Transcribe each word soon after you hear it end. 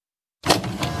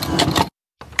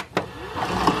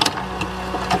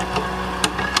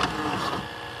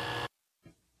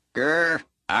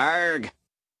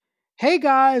Hey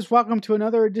guys, welcome to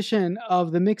another edition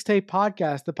of the Mixtape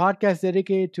Podcast, the podcast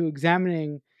dedicated to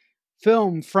examining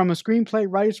film from a screenplay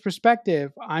writer's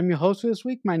perspective. I'm your host for this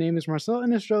week. My name is Marcelo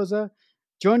Inestroza,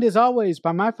 joined as always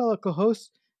by my fellow co-host,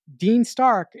 Dean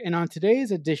Stark. And on today's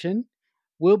edition,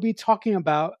 we'll be talking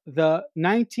about the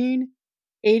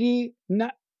 1980...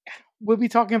 We'll be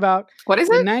talking about... What is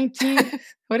the it? 19...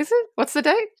 What is it? What's the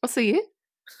date? What's the year?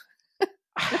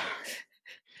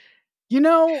 You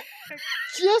know,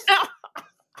 just...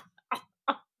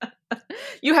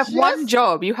 You have one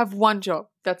job. You have one job.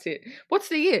 That's it. What's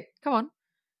the year? Come on.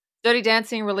 Dirty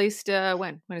Dancing released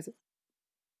when? When is it?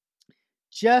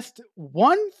 Just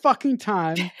one fucking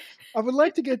time. I would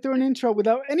like to get through an intro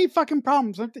without any fucking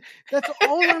problems. That's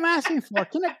all I'm asking for.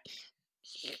 Can I?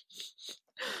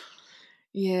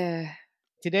 Yeah.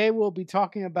 Today we'll be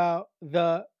talking about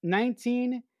the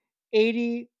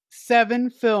 1987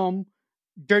 film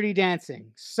Dirty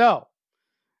Dancing. So,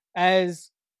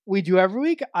 as we do every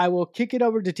week, I will kick it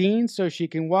over to Dean so she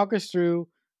can walk us through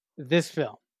this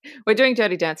film. We're doing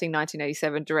Dirty Dancing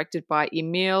 1987, directed by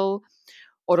Emil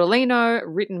Ortolino,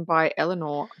 written by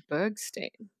Eleanor Bergstein.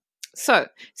 So,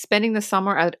 spending the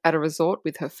summer at a resort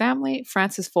with her family,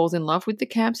 Frances falls in love with the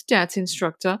camp's dance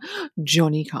instructor,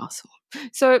 Johnny Castle.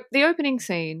 So, the opening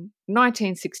scene,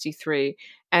 1963,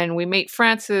 and we meet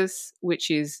Frances,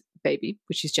 which is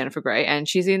Jennifer Grey, and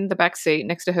she's in the back seat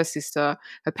next to her sister.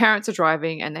 Her parents are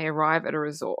driving, and they arrive at a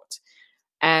resort.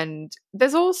 And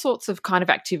there's all sorts of kind of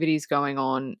activities going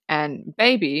on, and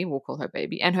Baby, we'll call her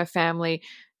Baby, and her family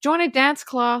join a dance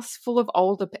class full of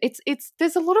older.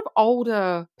 There's a lot of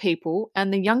older people,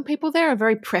 and the young people there are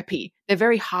very preppy. They're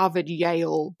very Harvard,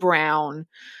 Yale, Brown,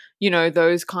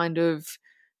 those kind of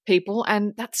people,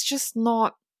 and that's just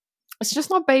not. It's just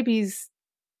not Baby's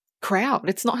crowd.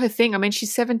 It's not her thing. I mean,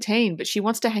 she's 17, but she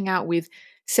wants to hang out with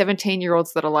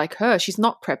 17-year-olds that are like her. She's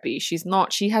not preppy. She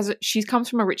comes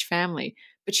from a rich family,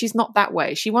 but she's not that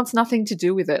way. She wants nothing to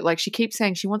do with it. Like, she keeps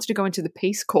saying she wants to go into the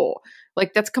Peace Corps.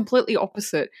 Like, that's completely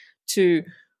opposite to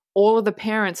all of the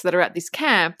parents that are at this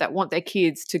camp that want their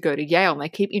kids to go to Yale, and they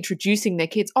keep introducing their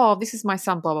kids. Oh, this is my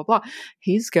son, blah, blah, blah.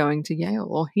 He's going to Yale,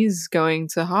 or he's going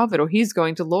to Harvard, or he's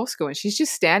going to law school. And she's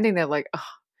just standing there like, oh,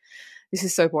 this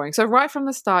is so boring. So right from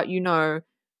the start,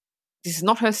 this is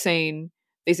not her scene.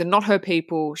 These are not her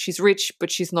people. She's rich, but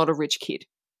she's not a rich kid.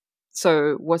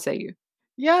 So what say you?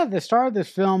 Yeah, the start of this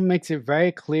film makes it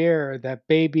very clear that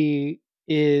Baby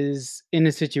is in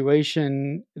a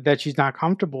situation that she's not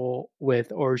comfortable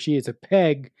with, or she is a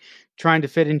peg trying to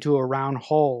fit into a round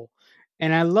hole.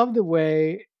 And I love the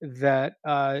way that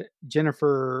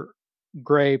Jennifer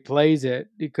Grey plays it,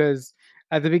 because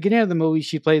at the beginning of the movie,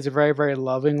 she plays it very, very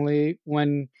lovingly.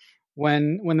 When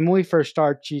the movie first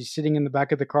starts, she's sitting in the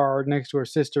back of the car next to her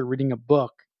sister reading a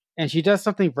book. And she does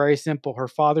something very simple. Her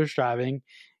father's driving.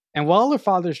 And while her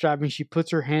father's driving, she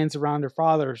puts her hands around her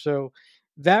father. So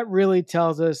that really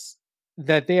tells us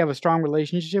that they have a strong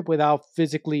relationship without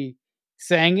physically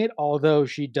saying it, although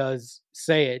she does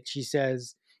say it. She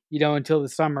says, until the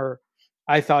summer,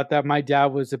 I thought that my dad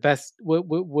was the best,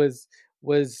 was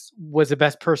the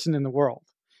best person in the world.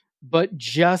 But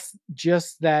just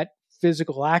that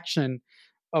physical action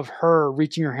of her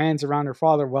reaching her hands around her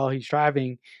father while he's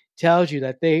driving tells you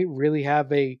that they really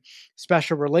have a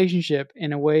special relationship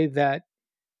in a way that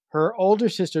her older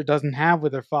sister doesn't have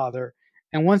with her father.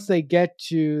 And once they get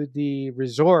to the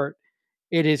resort,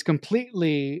 it is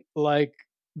completely like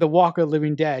the Walk of the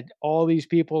Living Dead. All these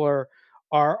people are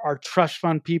trust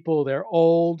fund people. They're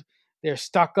old. They're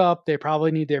stuck up. They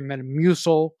probably need their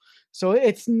Metamucil. So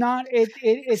it's not.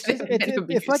 It's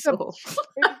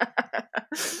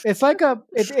like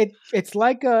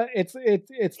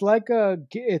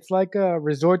a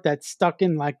resort that's stuck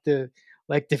in like the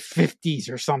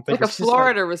 50s or something. Like a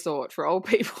Florida resort for old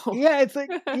people. Yeah, it's like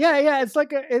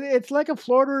it's like a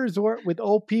Florida resort with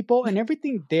old people, and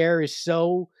everything there is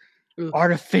so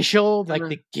artificial, like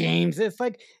the games. It's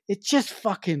like, it just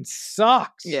fucking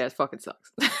sucks. Yeah, it fucking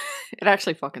sucks. It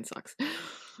actually fucking sucks.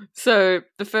 So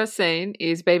the first scene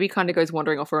is Baby kind of goes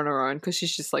wandering off on her own because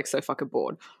she's just like so fucking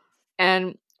bored.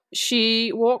 And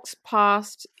she walks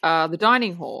past the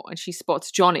dining hall and she spots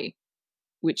Johnny,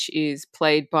 which is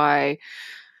played by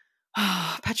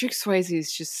Patrick Swayze.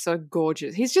 Is just so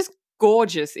gorgeous. He's just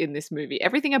gorgeous in this movie.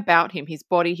 Everything about him, his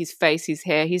body, his face, his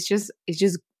hair, he's just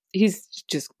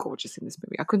gorgeous in this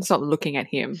movie. I couldn't stop looking at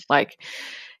him. Like,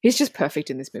 he's just perfect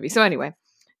in this movie. So anyway,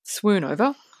 swoon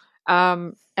over.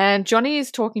 And Johnny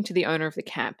is talking to the owner of the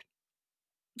camp,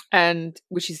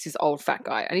 which is this old fat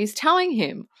guy, and he's telling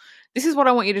him This is what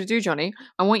I want you to do, Johnny.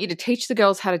 I want you to teach the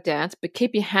girls how to dance, but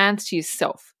keep your hands to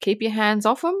yourself. Keep your hands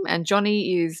off them. And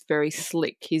Johnny is very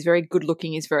slick. He's very good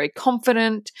looking. He's very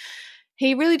confident.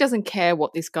 He really doesn't care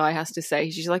what this guy has to say.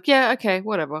 He's just like, yeah, okay,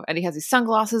 whatever. And he has his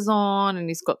sunglasses on, and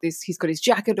he's got his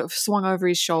jacket swung over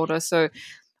his shoulder. So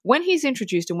when he's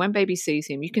introduced and when baby sees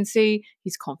him, you can see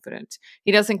he's confident.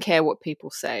 He doesn't care what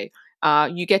people say.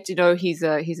 You get to know he's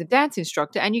a dance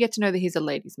instructor, and you get to know that he's a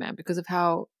ladies' man because of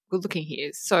how good looking he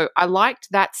is. So I liked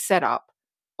that setup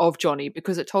of Johnny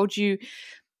because it told you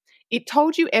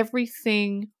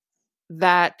everything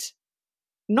that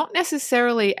not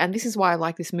necessarily, and this is why I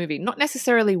like this movie, not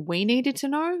necessarily we needed to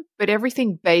know, but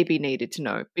everything baby needed to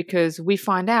know, because we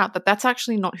find out that that's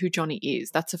actually not who Johnny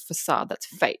is. That's a facade. That's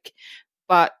fake.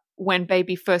 But when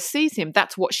baby first sees him,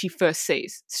 that's what she first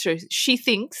sees. So she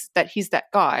thinks that he's that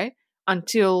guy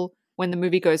until when the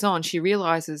movie goes on, she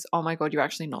realizes, oh my God, you're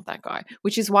actually not that guy,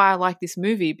 which is why I like this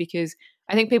movie, because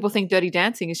I think people think Dirty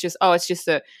Dancing is just, it's just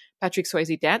a Patrick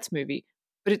Swayze dance movie,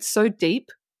 but it's so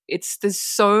deep. There's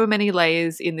so many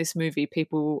layers in this movie.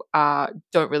 People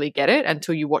don't really get it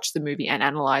until you watch the movie and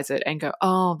analyze it and go,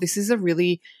 oh, this is a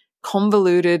really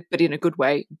convoluted, but in a good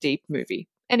way, deep movie.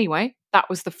 Anyway, that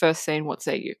was the first scene. What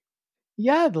say you?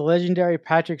 Yeah, the legendary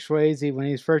Patrick Swayze, when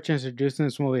he's first introduced in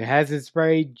this movie, has this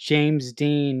very James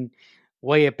Dean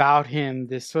way about him.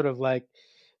 This sort of like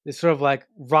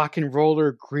rock and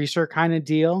roller greaser kind of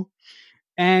deal.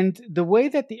 And the way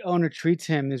that the owner treats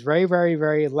him is very, very,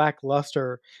 very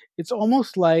lackluster. It's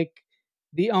almost like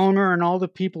the owner and all the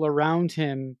people around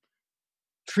him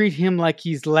treat him like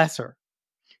he's lesser.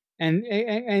 And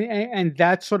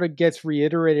that sort of gets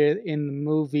reiterated in the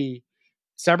movie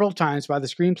several times by the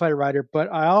screenplay writer.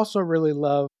 But I also really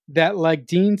love that, like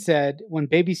Dean said, when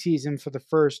baby sees him for the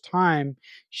first time,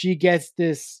 she gets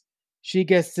this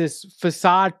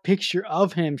facade picture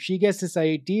of him. She gets this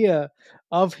idea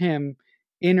of him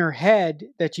in her head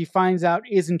that she finds out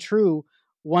isn't true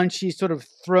once she's sort of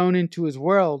thrown into his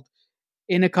world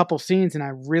in a couple scenes. And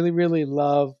I really, really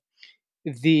love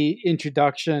the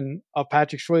introduction of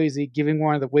Patrick Swayze giving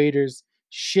one of the waiters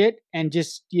shit and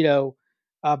just,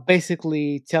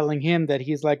 basically telling him that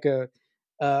he's like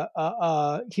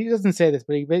he doesn't say this,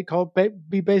 but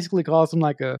he basically calls him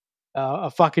like a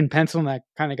fucking pencil neck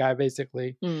kind of guy,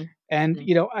 basically. Mm. And,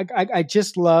 I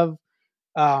just love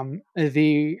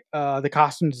the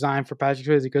costume design for Patrick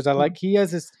Swayze, because I like, he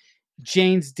has this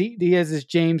James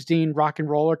Dean rock and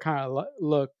roller kind of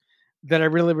look that I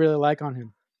really, really like on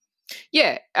him.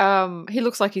 Yeah, he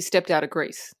looks like he stepped out of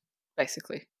Greece,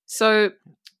 basically. So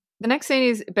the next scene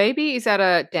is baby is at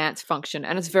a dance function,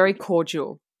 and it's very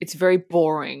cordial. It's very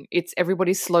boring. It's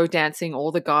everybody's slow dancing.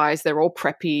 All the guys, they're all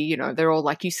preppy. They're all,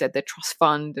 like you said, they're trust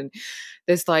fund, and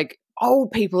there's like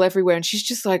old people everywhere. And she's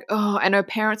just like, oh, and her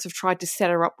parents have tried to set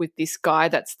her up with this guy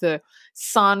that's the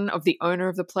son of the owner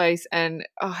of the place, and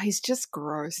he's just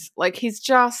gross. Like he's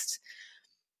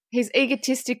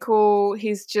egotistical.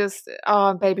 He's just,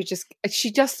 baby,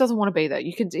 she just doesn't want to be there.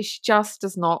 She just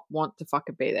does not want to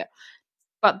fucking be there.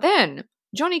 But then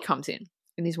Johnny comes in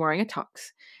and he's wearing a tux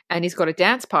and he's got a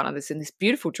dance partner that's in this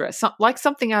beautiful dress, like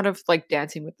something out of like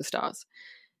Dancing with the Stars.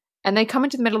 And they come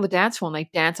into the middle of the dance floor and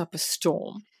they dance up a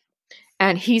storm.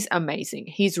 And he's amazing.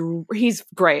 He's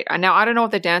great. And now I don't know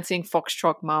if they're dancing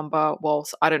foxtrot, mamba,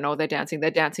 waltz. I don't know what they're dancing.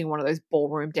 They're dancing one of those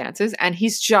ballroom dances. And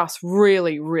he's just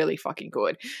really, really fucking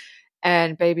good.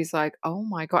 And baby's like, oh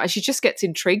my God. And she just gets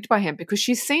intrigued by him because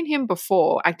she's seen him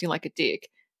before acting like a dick.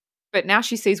 But now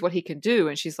she sees what he can do.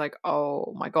 And she's like,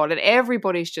 oh my God. And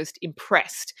everybody's just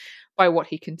impressed by what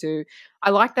he can do. I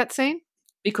like that scene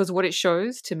because what it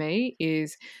shows to me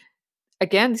is,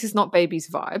 again, this is not baby's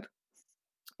vibe.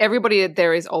 Everybody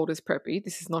there is old as preppy.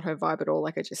 This is not her vibe at all,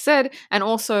 like I just said. And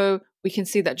also, we can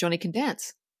see that Johnny can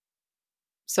dance.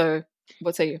 So,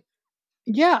 what say you?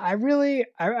 Yeah, I really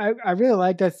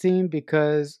like that scene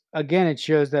because, again, it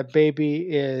shows that baby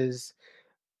is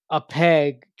a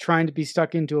peg trying to be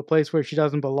stuck into a place where she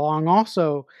doesn't belong.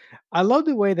 Also, I love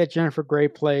the way that Jennifer Grey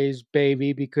plays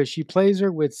baby because she plays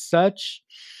her with such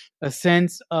a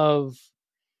sense of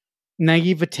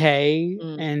naivete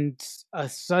and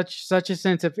such a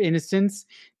sense of innocence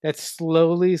that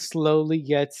slowly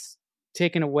gets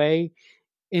taken away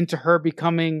into her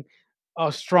becoming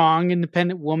a strong,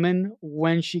 independent woman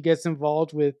when she gets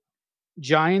involved with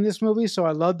Johnny in this movie. So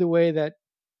I love the way that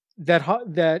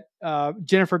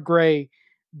Jennifer Grey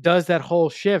does that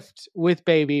whole shift with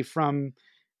baby from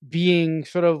being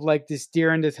sort of like this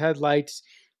deer in the headlights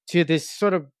to this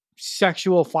sort of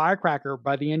sexual firecracker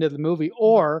by the end of the movie,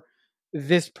 or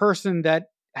this person that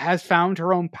has found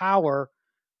her own power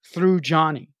through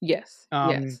Johnny. Yes.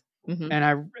 Yes. Hmm.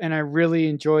 and I really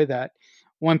enjoy that.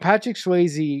 When Patrick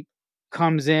Swayze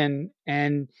comes in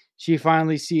and she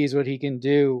finally sees what he can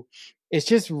do, it's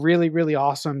just really really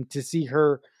awesome to see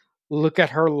her look at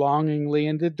her longingly,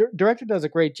 and the director does a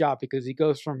great job because he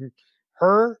goes from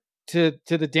her to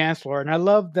the dance floor, and I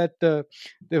love that the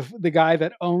guy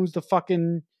that owns the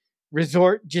fucking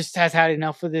resort just has had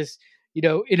enough of this,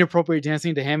 inappropriate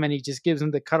dancing to him, and he just gives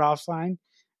him the cutoff sign.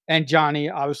 And Johnny,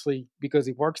 obviously, because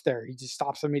he works there, he just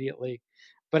stops immediately.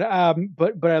 But I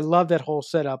love that whole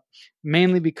setup,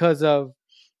 mainly because of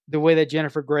the way that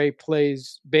Jennifer Grey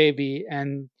plays Baby,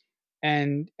 and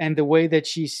the way that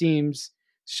she seems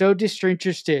so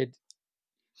disinterested,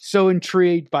 so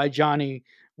intrigued by Johnny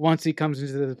once he comes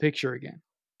into the picture again.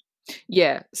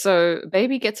 Yeah. So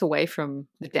Baby gets away from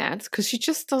the dance because she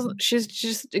just doesn't. She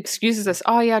just excuses us.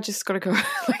 Oh yeah, I just gotta go.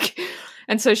 Like,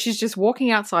 and so she's just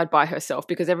walking outside by herself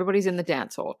because everybody's in the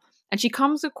dance hall, and she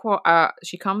comes across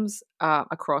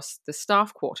the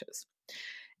staff quarters.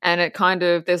 And it kind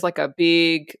of, there's like a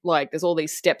big, like, there's all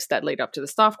these steps that lead up to the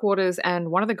staff quarters.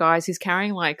 And one of the guys, he's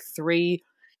carrying like three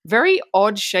very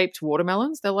odd shaped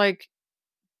watermelons. They're like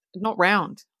not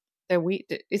round. They're weird.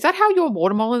 Is that how your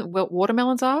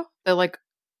watermelons are? They're like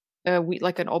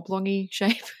like an oblongy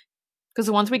shape. Because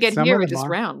the ones we get Some here of are them just are.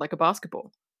 round, like a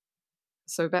basketball.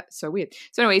 So weird.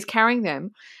 So anyway, he's carrying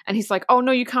them, and he's like, "Oh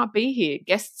no, you can't be here.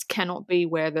 Guests cannot be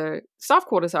where the staff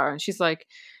quarters are." And she's like,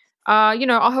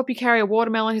 I'll help you carry a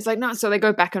watermelon. He's like, no. So they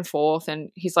go back and forth,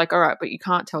 and he's like, all right, but you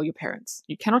can't tell your parents.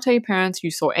 You cannot tell your parents you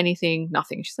saw anything,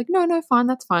 nothing. She's like, no, no, fine,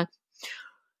 that's fine.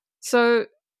 So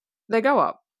they go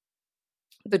up.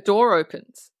 The door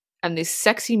opens, and this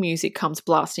sexy music comes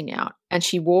blasting out, and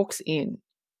she walks in,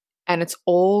 and it's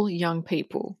all young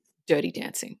people dirty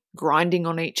dancing, grinding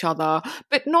on each other,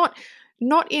 but not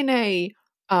in a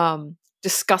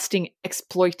disgusting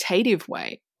exploitative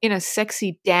way, in a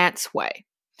sexy dance way.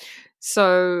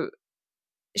 So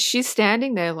she's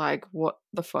standing there like, what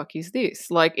the fuck is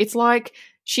this? Like, it's like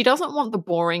she doesn't want the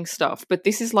boring stuff, but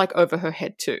this is like over her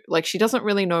head too. Like, she doesn't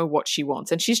really know what she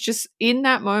wants. And she's just in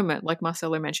that moment, like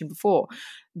Marcelo mentioned before,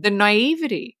 the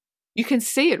naivety, you can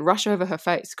see it rush over her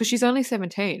face because she's only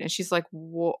 17 and she's like,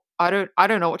 what? I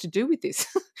don't know what to do with this.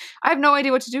 I have no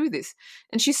idea what to do with this.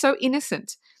 And she's so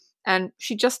innocent and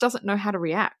she just doesn't know how to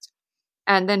react.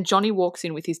 And then Johnny walks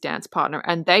in with his dance partner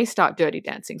and they start dirty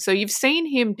dancing. So you've seen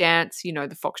him dance, the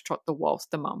foxtrot, the waltz,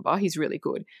 the mamba. He's really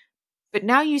good. But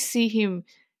now you see him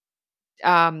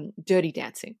dirty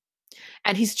dancing.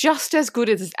 And he's just as good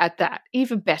at that,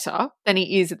 even better than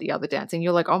he is at the other dancing.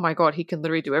 You're like, oh my God, he can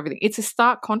literally do everything. It's a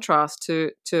stark contrast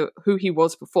to who he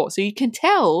was before. So you can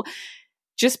tell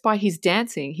just by his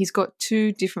dancing, he's got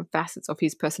two different facets of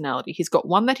his personality. He's got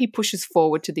one that he pushes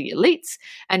forward to the elites,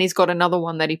 and he's got another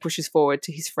one that he pushes forward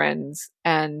to his friends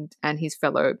and his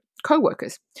fellow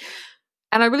co-workers.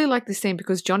 And I really like this scene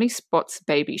because Johnny spots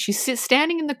Baby. She's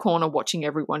standing in the corner watching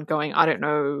everyone going, I don't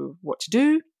know what to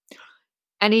do.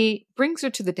 And he brings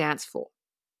her to the dance floor.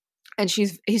 And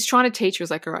he's trying to teach her.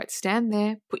 He's like, all right, stand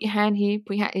there, put your hand here,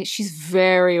 put your hand. She's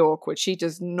very awkward. She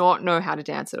does not know how to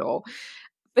dance at all.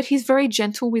 But he's very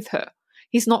gentle with her.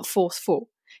 He's not forceful.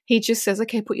 He just says,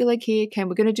 okay, put your leg here. Okay,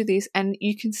 we're going to do this. And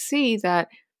you can see that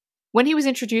when he was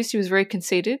introduced, he was very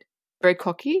conceited, very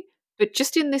cocky. But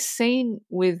just in this scene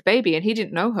with Baby, and he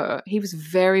didn't know her, he was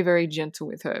very, very gentle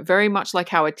with her, very much like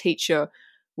how a teacher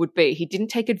would be. He didn't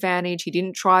take advantage. He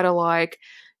didn't try to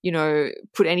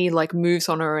put any moves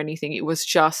on her or anything. It was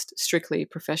just strictly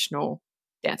professional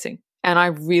dancing. And I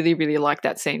really, really like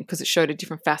that scene because it showed a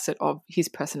different facet of his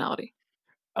personality.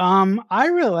 I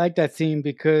really like that scene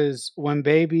because when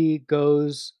Baby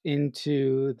goes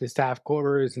into the staff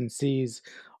quarters and sees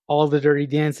all the dirty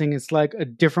dancing, it's like a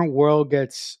different world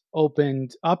gets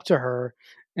opened up to her.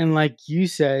 And like you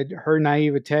said, her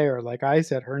naivete, or like I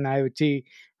said, her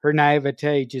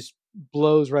naivete just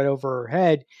blows right over her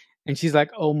head. And she's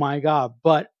like, oh my God.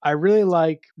 But I really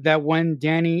like that when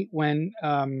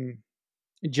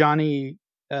Johnny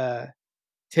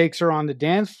takes her on the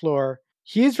dance floor,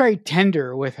 he is very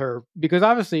tender with her because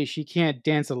obviously she can't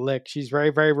dance a lick. She's very,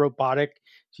 very robotic.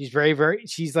 She's very, very,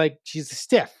 she's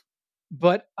stiff.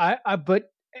 But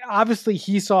obviously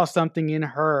he saw something in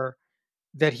her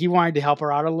that he wanted to help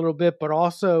her out a little bit. But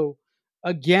also,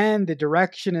 again, the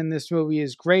direction in this movie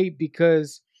is great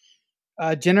because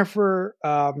Jennifer,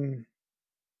 oh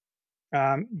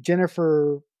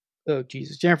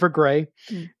Jesus, Jennifer Grey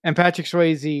and Patrick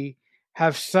Swayze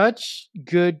have such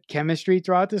good chemistry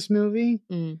throughout this movie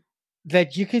Mm.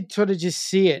 that you could sort of just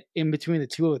see it in between the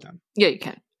two of them. Yeah, you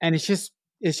can. And it's just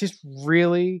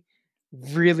really,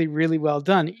 really, really well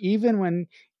done. Even when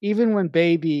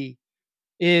Baby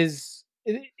is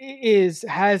is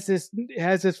has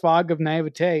this fog of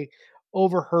naivete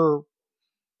over her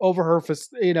over her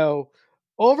you know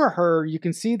over her. You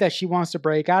can see that she wants to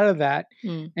break out of that,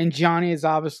 Mm, and Johnny is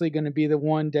obviously going to be the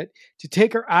one that to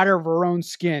take her out of her own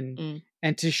skin mm.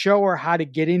 and to show her how to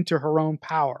get into her own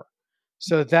power.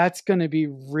 So that's going to be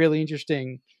really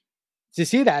interesting to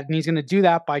see that, and he's going to do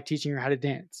that by teaching her how to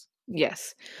dance.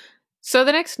 Yes. So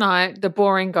the next night, the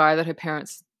boring guy that her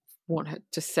parents want her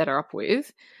to set her up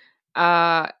with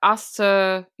asks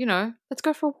her, let's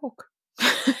go for a walk.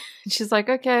 She's like,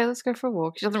 okay, let's go for a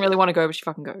walk. She doesn't really want to go, but she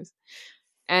fucking goes.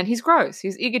 And he's gross.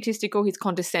 He's egotistical. He's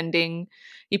condescending.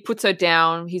 He puts her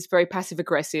down. He's very passive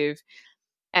aggressive.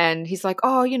 And he's like,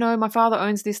 oh, my father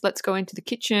owns this. Let's go into the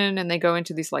kitchen. And they go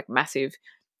into this like massive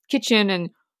kitchen,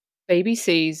 and baby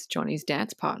sees Johnny's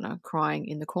dance partner crying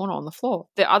in the corner on the floor.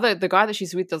 The guy that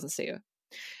she's with doesn't see her.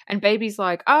 And baby's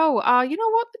like, oh, you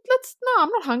know what? No, I'm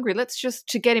not hungry. Let's just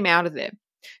to get him out of there.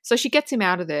 So she gets him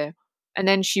out of there, and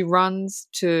then she runs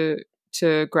to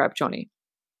grab Johnny.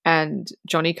 And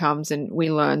Johnny comes, and we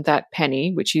learn that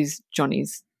Penny, which is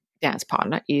Johnny's dance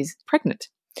partner, is pregnant.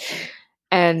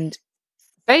 And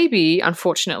baby,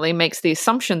 unfortunately, makes the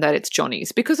assumption that it's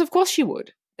Johnny's because, of course, she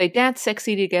would. They dance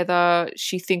sexy together.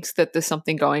 She thinks that there's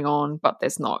something going on, but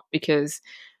there's not because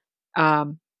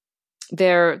they're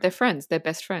friends. They're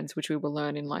best friends, which we will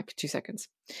learn in like 2 seconds.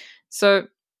 So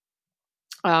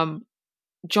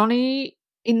Johnny,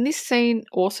 in this scene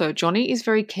also, Johnny is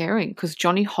very caring because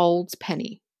Johnny holds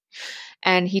Penny.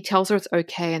 And he tells her it's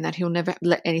okay and that he'll never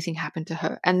let anything happen to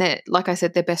her. And they're, like I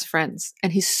said, they're best friends.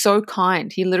 And he's so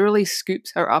kind. He literally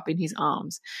scoops her up in his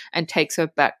arms and takes her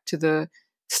back to the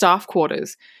staff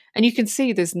quarters. And you can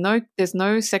see there's no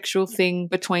sexual thing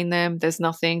between them. There's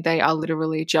nothing. They are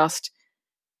literally just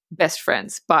best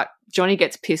friends. But Johnny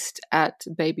gets pissed at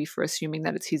baby for assuming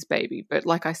that it's his baby. But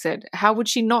like I said, how would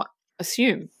she not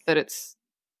assume that it's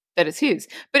his?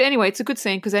 But anyway, it's a good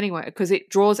scene because it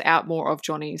draws out more of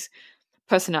Johnny's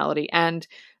personality. And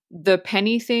the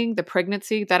Penny thing, the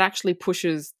pregnancy,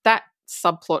 that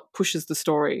subplot pushes the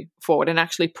story forward and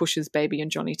actually pushes baby and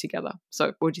Johnny together.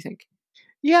 So what do you think?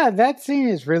 Yeah, that scene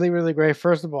is really, really great.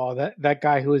 First of all, that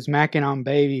guy who was macking on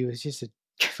baby was just a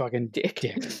fucking dick.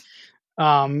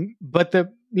 But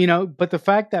the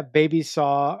fact that baby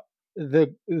saw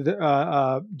the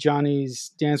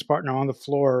Johnny's dance partner on the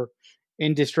floor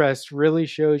in distress really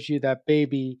shows you that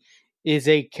baby is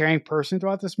a caring person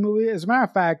throughout this movie. As a matter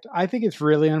of fact, I think it's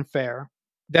really unfair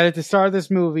that at the start of this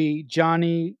movie,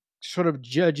 Johnny sort of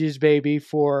judges baby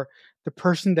for the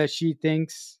person that she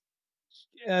thinks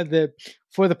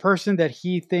for the person that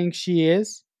he thinks she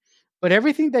is, but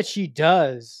everything that she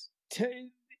does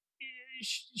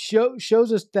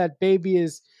shows us that baby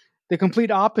is the complete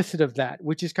opposite of that,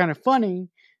 which is kind of funny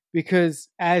because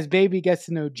as baby gets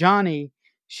to know Johnny,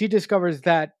 she discovers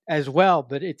that as well,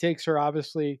 but it takes her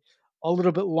obviously a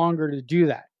little bit longer to do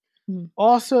that. Mm.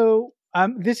 Also,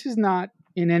 this is not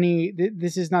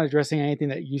this is not addressing anything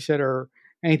that you said or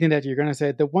anything that you're going to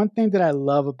say. The one thing that I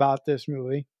love about this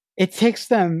movie, it takes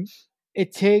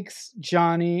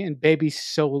Johnny and baby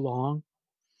so long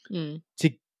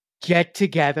to get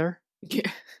together.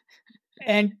 Yeah.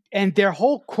 And their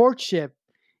whole courtship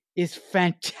is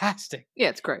fantastic. Yeah,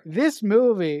 it's great. This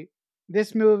movie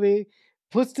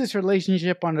puts this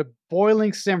relationship on a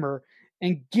boiling simmer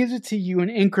and gives it to you in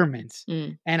increments.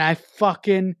 And I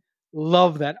fucking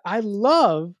love that. I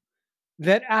love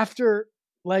that after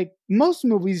like most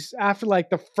movies, after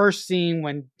like the first scene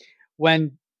when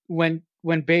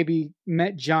baby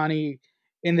met Johnny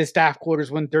in the staff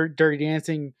quarters when Dirty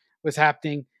Dancing was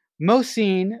happening, most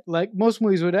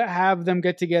movies would have them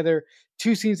get together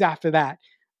 2 scenes after that.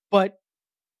 But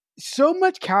so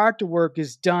much character work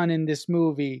is done in this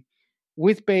movie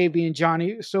with baby and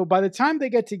Johnny. So by the time they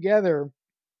get together,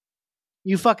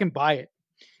 you fucking buy it.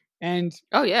 And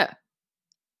oh yeah,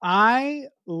 I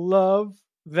love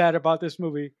that about this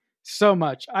movie so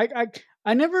much. I've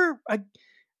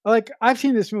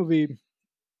seen this movie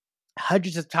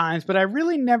hundreds of times, but I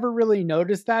really never really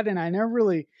noticed that, and I never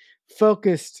really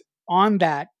focused on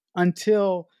that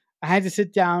until I had to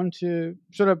sit down to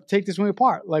sort of take this movie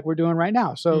apart, like we're doing right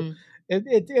now. So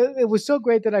it was so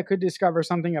great that I could discover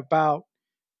something about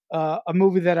a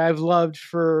movie that I've loved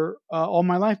for all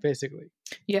my life, basically.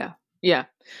 Yeah, yeah.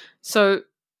 So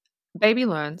baby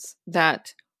learns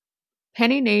that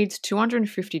Penny needs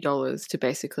 $250 to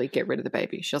basically get rid of the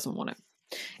baby. She doesn't want it.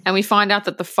 And we find out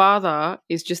that the father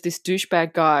is just this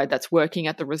douchebag guy that's working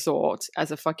at the resort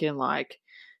as a fucking like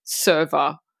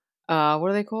server. What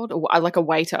are they called? Like a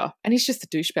waiter. And he's just a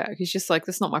douchebag. He's just like,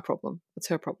 that's not my problem. That's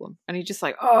her problem. And he's just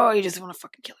like, oh, you just want to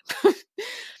fucking kill him.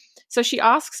 So she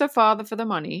asks her father for the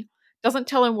money, doesn't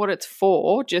tell him what it's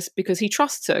for, just because he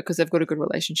trusts her because they've got a good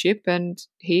relationship, and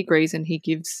he agrees and he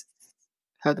gives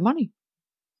her the money.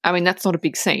 I mean, that's not a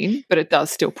big scene, but it does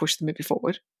still push the movie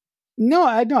forward. No,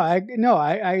 I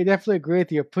definitely agree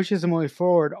with you. It pushes the movie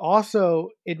forward. Also,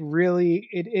 it really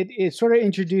it sort of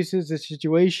introduces the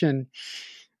situation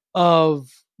of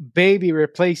baby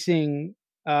replacing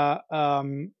uh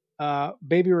um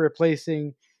baby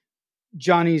replacing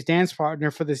Johnny's dance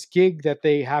partner for this gig that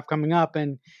they have coming up.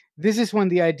 And this is when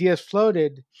the idea is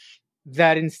floated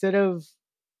that instead of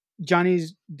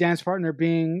Johnny's dance partner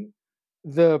being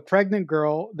the pregnant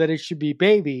girl, that it should be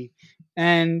baby.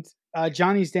 And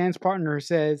Johnny's dance partner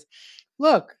says,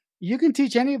 "Look, you can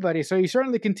teach anybody, so you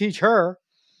certainly can teach her."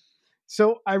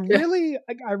 So Yeah.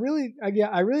 yeah,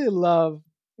 I really love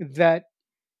that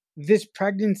this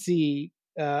pregnancy,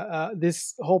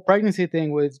 this whole pregnancy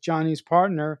thing with Johnny's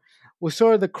partner was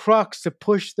sort of the crux to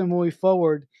push the movie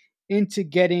forward into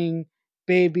getting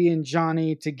Baby and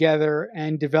Johnny together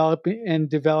and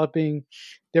developing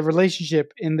their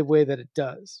relationship in the way that it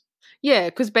does. Yeah,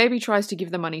 because Baby tries to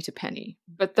give the money to Penny,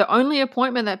 but the only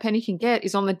appointment that Penny can get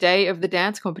is on the day of the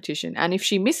dance competition. And if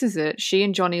she misses it, she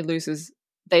and Johnny loses.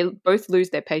 They both lose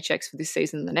their paychecks for this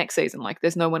season and the next season. Like,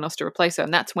 there's no one else to replace her.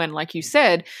 And that's when, like you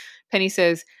said, Penny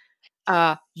says,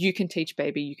 you can teach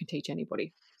Baby, you can teach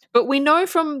anybody. But we know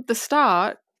from the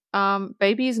start,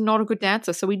 Baby is not a good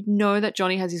dancer. So we know that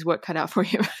Johnny has his work cut out for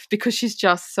him because she's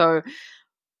just so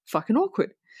fucking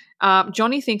awkward.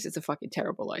 Johnny thinks it's a fucking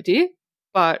terrible idea,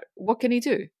 but what can he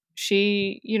do?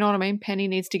 You know what I mean? Penny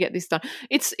needs to get this done.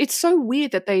 It's so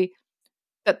weird that the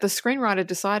screenwriter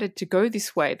decided to go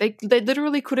this way. They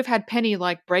literally could have had Penny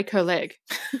like break her leg,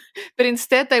 but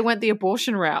instead they went the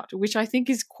abortion route, which I think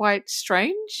is quite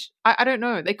strange. I don't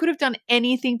know. They could have done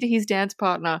anything to his dance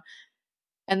partner,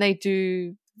 and they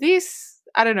do this.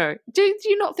 I don't know. Do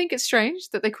you not think it's strange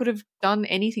that they could have done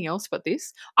anything else but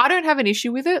this? I don't have an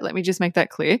issue with it. Let me just make that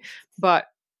clear. But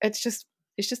it's just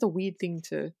a weird thing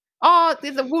to. Oh,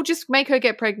 we'll just make her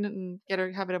get pregnant and get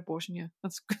her have an abortion. Yeah,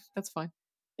 that's fine.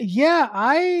 Yeah,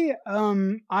 I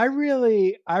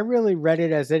really read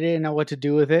it as they didn't know what to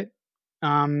do with it.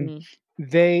 Um, Mm.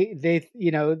 they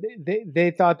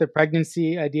they thought the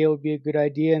pregnancy idea would be a good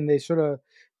idea, and they sort of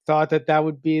thought that that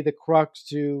would be the crux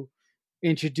to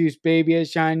introduce Baby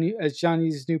as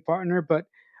Johnny's new partner. But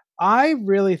I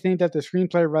really think that the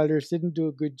screenplay writers didn't do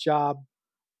a good job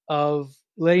of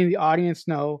letting the audience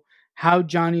know how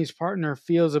Johnny's partner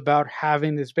feels about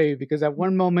having this baby, because at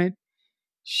one moment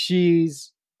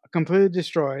she's completely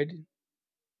destroyed,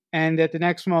 and at the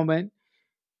next moment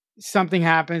something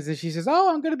happens and she says,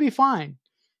 "Oh, I'm going to be fine."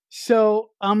 So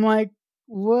I'm like,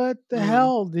 what the Mm.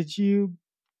 hell did Yeah,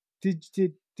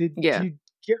 you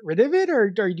get rid of it,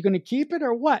 or are you going to keep it,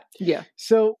 or what? yeah,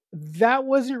 So that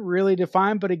wasn't really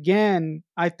defined, but again,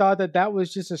 I thought that that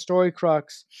was just a story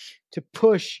crux to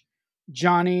push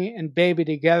Johnny and Baby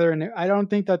together, and I don't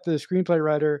think that the screenplay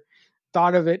writer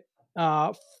thought of it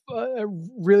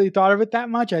really thought of it that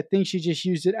much. I think she just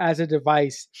used it as a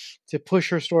device to push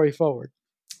her story forward.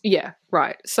 yeah.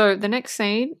 Right. So the next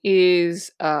scene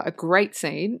is a great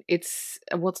scene. It's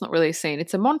well, it's not really a scene.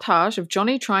 It's a montage of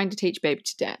Johnny trying to teach Baby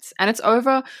to dance, and it's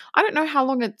over. I don't know how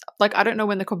long it. Like, I don't know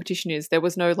when the competition is. There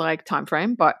was no like time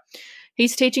frame, but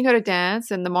he's teaching her to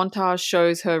dance, and the montage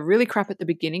shows her really crap at the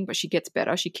beginning, but she gets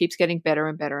better. She keeps getting better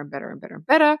and better and better and better and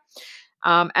better.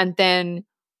 And then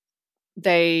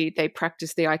they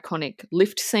practice the iconic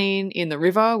lift scene in the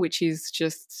river, which is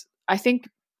just, I think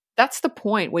that's the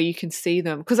point where you can see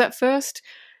them, because at first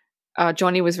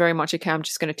Johnny was very much, okay, I'm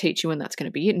just going to teach you and that's going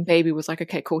to be it, and Baby was like,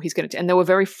 okay, cool, he's going to, and they were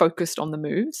very focused on the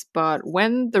moves. But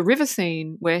when the river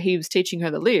scene where he was teaching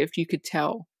her the lift, you could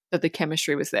tell that the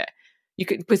chemistry was there. You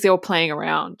could, because they were playing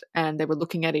around and they were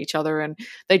looking at each other, and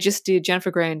they just did. Jennifer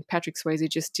Grey and Patrick Swayze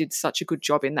just did such a good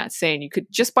job in that scene. You could,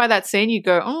 just by that scene, you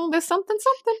go, oh, there's something,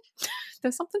 something.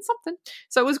 There's something, something.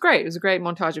 So it was great. It was a great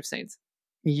montage of scenes.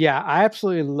 Yeah, I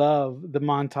absolutely love the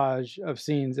montage of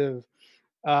scenes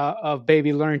of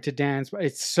Baby learning to dance.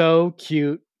 It's so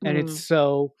cute and it's Mm,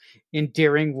 so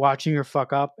endearing watching her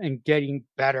fuck up and getting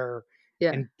better.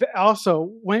 yeah, And also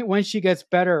when she gets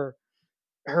better,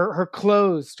 her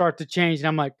clothes start to change, and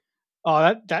I'm like,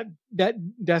 oh,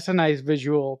 that's a nice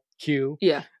visual cue.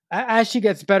 yeah. As she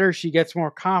gets better, she gets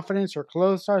more confidence. Her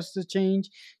clothes starts to change.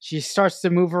 She starts to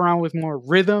move around with more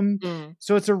rhythm. Mm,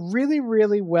 So it's a really,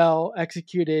 really well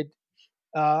executed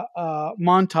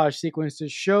montage sequence to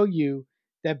show you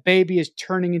that Baby is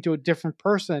turning into a different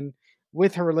person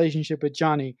with her relationship with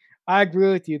Johnny. I agree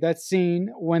with you. That scene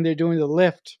when they're doing the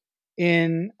lift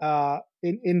in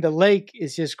the lake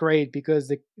is just great,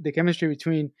 because the chemistry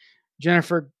between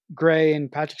Jennifer Grey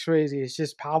and Patrick Swayze is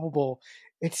just palpable.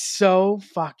 It's so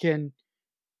fucking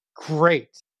great.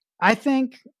 I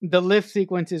think the lift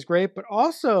sequence is great, but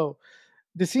also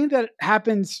the scene that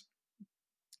happens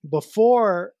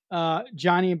before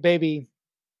Johnny and Baby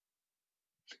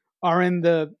are in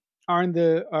the are in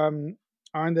the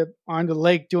are in the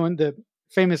lake doing the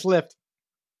famous lift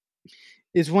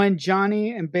is when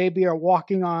Johnny and Baby are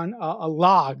walking on a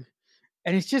log,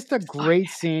 and it's just a Oh, great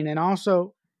scene. And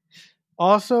also,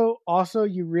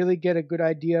 you really get a good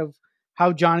idea of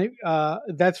how Johnny.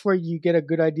 That's where you get a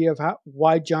good idea of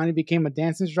why Johnny became a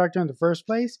dance instructor in the first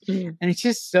place. yeah. And it's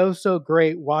just so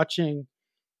great watching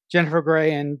Jennifer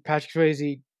Grey and Patrick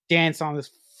Swayze dance on this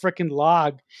freaking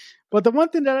log. But the one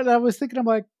thing that I was thinking, I'm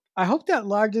like, I hope that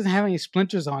log doesn't have any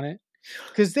splinters on it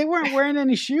because they weren't wearing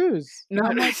any shoes. No,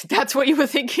 And I'm like, that's what you were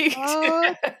thinking.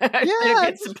 yeah,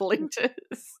 Get splinters.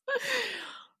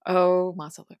 Oh,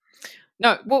 Marcelo.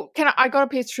 No, well, I got a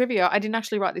piece of trivia. I didn't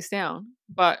actually write this down,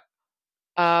 but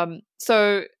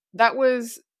so it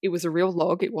was a real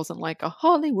log. It wasn't like a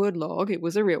Hollywood log. It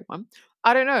was a real one.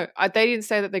 I don't know. They didn't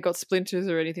say that they got splinters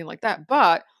or anything like that,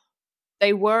 but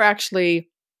they were actually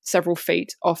several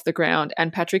feet off the ground,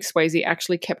 and Patrick Swayze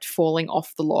actually kept falling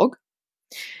off the log.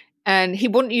 And he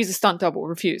wouldn't use a stunt double,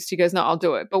 refused. He goes, no, I'll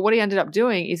do it. But what he ended up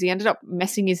doing is he ended up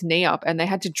messing his knee up, and they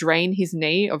had to drain his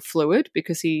knee of fluid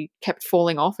because he kept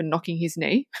falling off and knocking his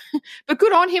knee. But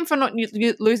good on him for not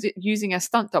using a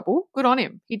stunt double. Good on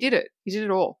him. He did it. He did it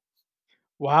all.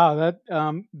 wow,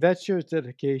 that shows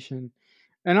dedication.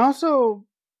 And also,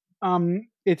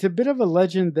 it's a bit of a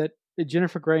legend that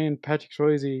Jennifer Grey and Patrick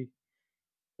Swayze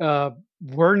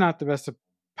were not the best of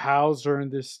pals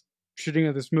during this shooting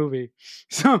of this movie.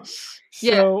 So,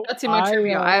 Yeah, that's in my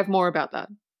trivia. I have more about that.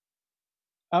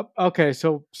 Okay,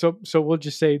 so we'll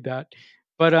just say that.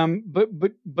 But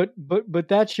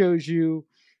that shows you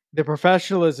the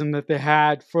professionalism that they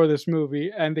had for this movie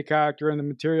and the character and the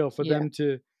material for them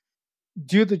to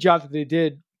do the job that they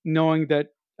did, knowing that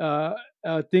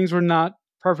things were not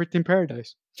perfect in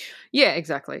paradise. Yeah,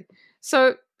 exactly.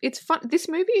 So it's fun. This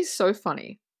movie is so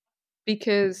funny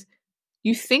because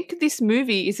you think this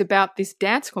movie is about this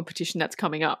dance competition that's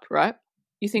coming up, right?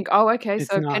 You think, oh, okay, It's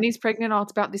so not. Penny's pregnant. Oh,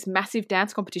 it's about this massive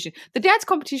dance competition. The dance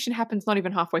competition happens not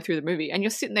even halfway through the movie, and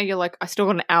you're sitting there, you're like, I still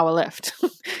got an hour left.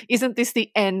 Isn't this the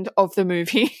end of the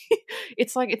movie?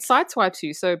 It's like it sideswipes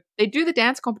you. So they do the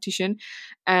dance competition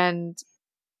and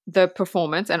the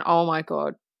performance, and oh my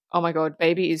god,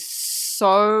 Baby is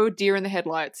so deer in the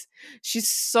headlights.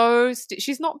 She's so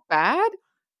she's not bad,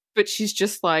 but she's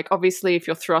just like, obviously, if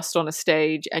you're thrust on a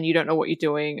stage and you don't know what you're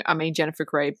doing, I mean, Jennifer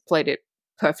Grey played it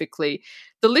perfectly.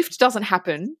 The lift doesn't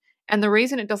happen, and the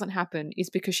reason it doesn't happen is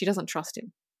because she doesn't trust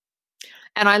him.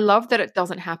 And I love that it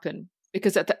doesn't happen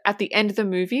because at the end of the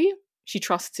movie, she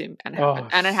trusts him, and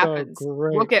it happens.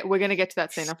 Great. We're gonna get to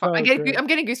that scene. I'm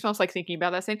getting goosebumps like thinking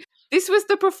about that scene. This was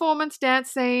the performance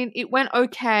dance scene. It went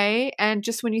okay, and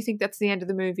just when you think that's the end of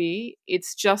the movie,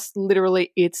 it's just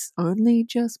literally it's only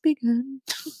just begun.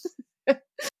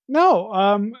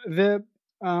 No,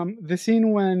 the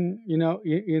scene when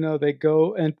they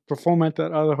go and perform at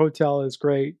that other hotel is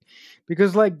great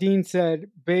because, like Dean said,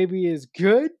 Baby is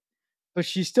good, but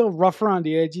she's still rough around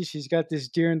the edges. She's got this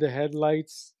deer in the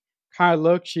headlights kind of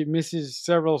look. She misses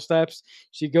several steps.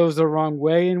 She goes the wrong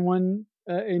way at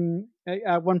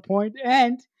one point,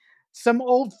 and some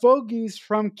old fogies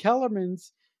from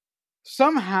Kellerman's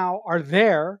somehow are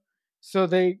there. So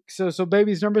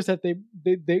Baby's numbers that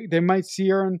they might see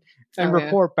her and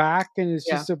report back, and it's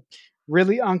just a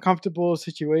really uncomfortable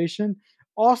situation.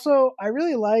 Also, I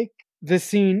really like the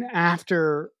scene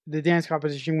after the dance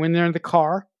competition when they're in the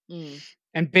car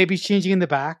and Baby's changing in the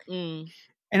back.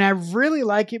 And I really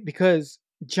like it because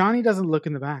Johnny doesn't look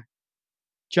in the back.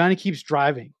 Johnny keeps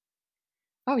driving.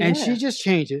 Oh, yeah. And she just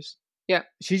changes. Yeah.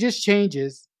 She just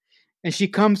changes and she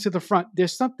comes to the front.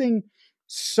 There's something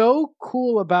so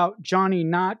cool about Johnny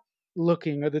not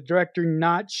looking, or the director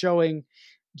not showing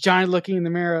Johnny looking in the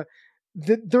mirror.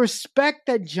 The respect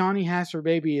that Johnny has for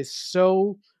Baby is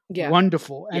so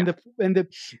wonderful. And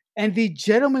the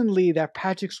gentlemanly that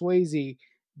Patrick Swayze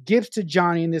gives to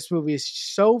Johnny in this movie is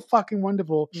so fucking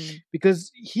wonderful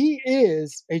because he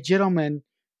is a gentleman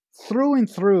through and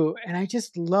through, and I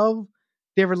just love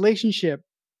their relationship.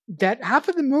 That half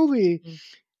of the movie,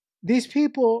 these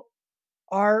people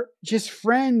are just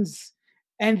friends,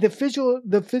 and the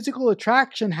physical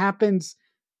attraction happens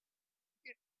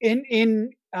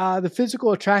in the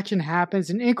physical attraction happens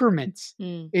in increments.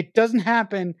 It doesn't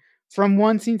happen from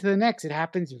one scene to the next. It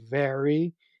happens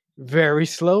very, very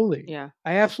slowly. Yeah.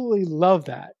 I absolutely love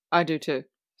that. I do too.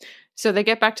 So they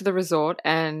get back to the resort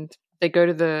and they go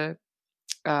to the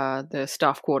the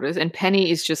staff quarters, and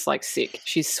Penny is just like sick.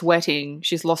 She's sweating.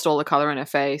 She's lost all the color in her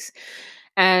face,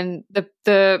 and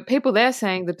the people there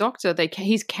saying the doctor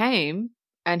he's came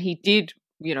and he did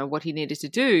what he needed to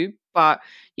do, but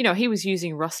he was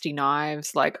using rusty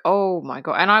knives. Like, oh my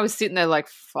god! And I was sitting there like,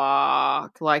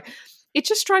 fuck, like it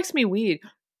just strikes me weird.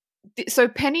 So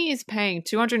Penny is paying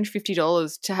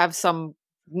 $250 to have some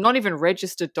not even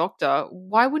registered doctor.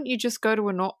 Why wouldn't you just go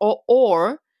to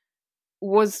or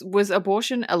was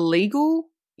abortion illegal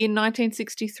in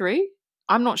 1963?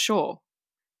 I'm not sure.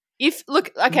 If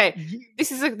look, okay,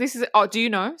 this is. Oh, do you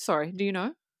know? Sorry, do you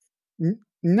know?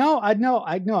 No, I know,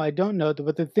 I don't know.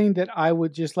 But the thing that I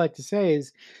would just like to say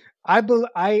is,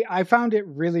 I found it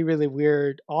really, really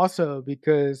weird. Also,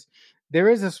 because there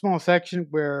is a small section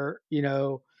where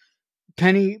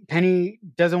Penny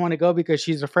doesn't want to go because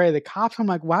she's afraid of the cops. I'm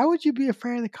like, why would you be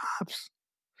afraid of the cops?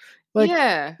 Like,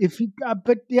 Yeah. if you,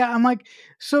 but yeah, I'm like,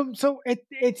 so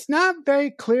it's not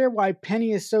very clear why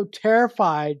Penny is so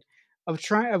terrified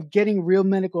of getting real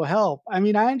medical help. I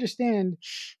mean, I understand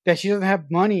that she doesn't have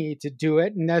money to do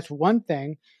it, and that's one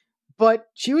thing. But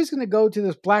she was going to go to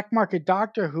this black market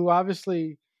doctor who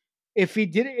obviously, if he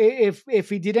did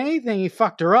anything, he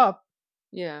fucked her up.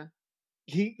 Yeah.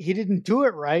 He didn't do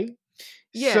it right.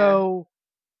 Yeah. So,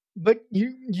 but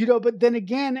but then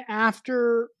again,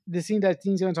 after the scene that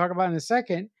Dean's going to talk about in a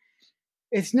second,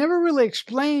 it's never really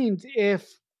explained if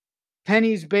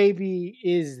Penny's baby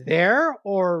is there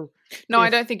or No, I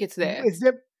if don't think it's there. is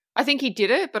there. I think he did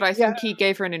it, but I Yeah. think he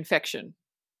gave her an infection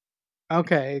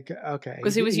Okay.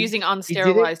 because he was using He did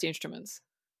it. unsterilized instruments.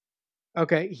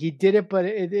 Okay, he did it, but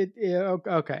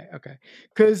okay,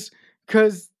 because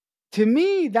to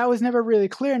me that was never really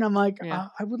clear, and I'm like, Yeah.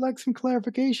 I would like some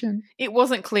clarification. It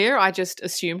wasn't clear. I just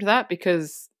assumed that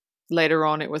because later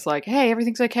on it was like, hey,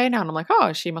 everything's okay now. And I'm like,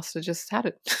 oh, she must have just had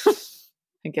it.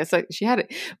 I guess she had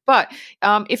it. But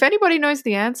if anybody knows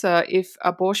the answer, if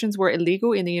abortions were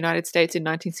illegal in the United States in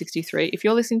 1963, if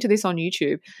you're listening to this on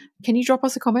YouTube, can you drop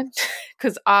us a comment?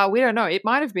 Because we don't know. It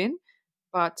might have been,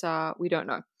 but we don't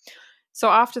know. So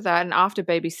after that, and after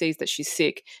Baby sees that she's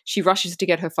sick, she rushes to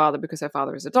get her father because her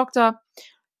father is a doctor.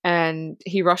 And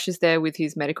he rushes there with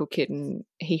his medical kit and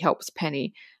he helps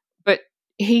Penny. But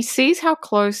he sees how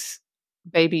close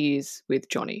Baby is with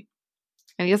Johnny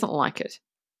and he doesn't like it.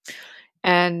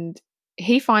 And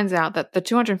he finds out that the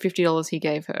 $250 he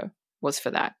gave her was for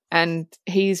that. And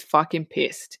he's fucking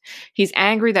pissed. He's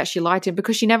angry that she lied to him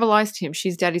because she never lies to him.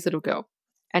 She's daddy's little girl.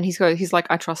 And he's like,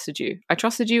 I trusted you. I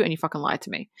trusted you and you fucking lied to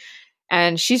me.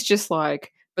 And she's just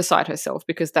like beside herself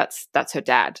because that's her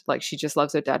dad. Like she just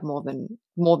loves her dad more than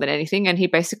anything. And he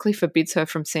basically forbids her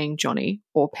from seeing Johnny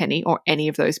or Penny or any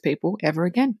of those people ever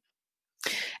again.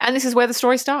 And this is where the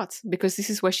story starts because this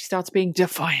is where she starts being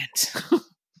defiant.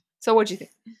 So what do you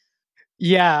think?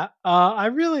 Yeah, I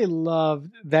really love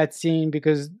that scene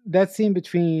because that scene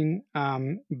between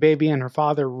Baby and her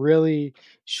father really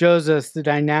shows us the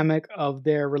dynamic of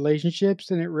their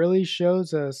relationships, and it really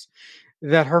shows us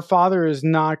that her father is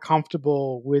not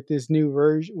comfortable with this new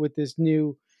version, with this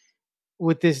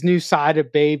new side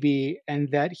of Baby, and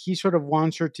that he sort of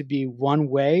wants her to be one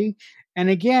way. And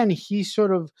again, he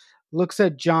sort of looks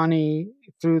at Johnny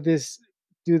through this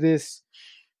through this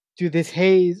through this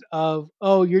haze of,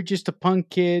 oh, you're just a punk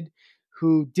kid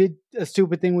who did a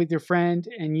stupid thing with your friend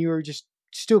and you're just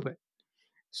stupid.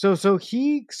 So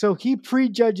he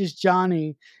prejudges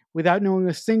Johnny without knowing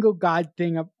a single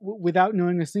without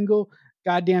knowing a single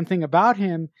goddamn thing about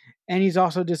him, and he's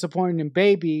also disappointed in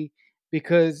Baby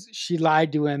because she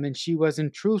lied to him and she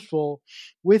wasn't truthful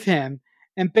with him.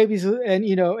 And Daddy's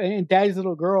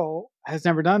little girl has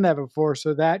never done that before,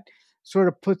 so that sort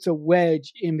of puts a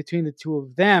wedge in between the two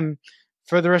of them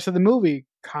for the rest of the movie,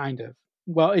 kind of.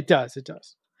 Well, it does.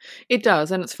 It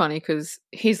does, and it's funny because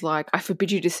he's like, I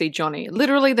forbid you to see Johnny.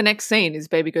 Literally the next scene is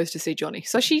Baby goes to see Johnny.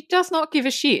 So she does not give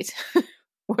a shit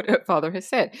what her father has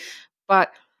said.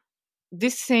 But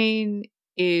this scene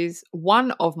is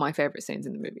one of my favorite scenes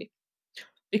in the movie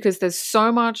because there's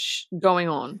so much going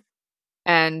on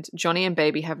and Johnny and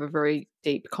Baby have a very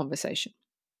deep conversation.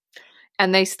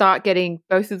 And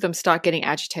both of them start getting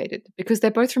agitated because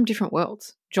they're both from different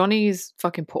worlds. Johnny is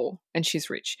fucking poor and she's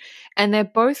rich. And they're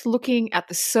both looking at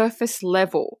the surface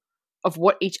level of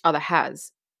what each other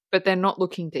has, but they're not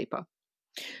looking deeper.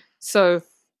 So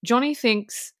Johnny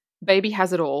thinks Baby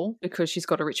has it all because she's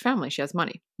got a rich family. She has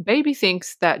money. Baby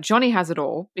thinks that Johnny has it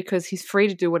all because he's free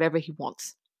to do whatever he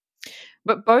wants.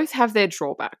 But both have their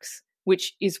drawbacks,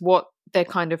 which is what they're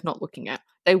kind of not looking at.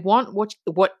 They want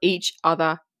what each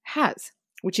other has,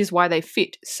 which is why they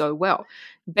fit so well.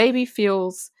 Baby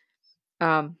feels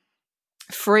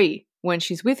free when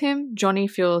she's with him. Johnny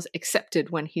feels accepted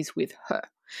when he's with her.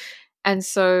 And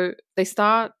so they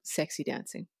start sexy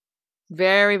dancing.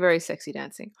 Very, very sexy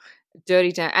dancing.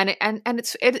 Dirty dance. And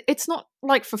it's not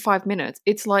like for 5 minutes.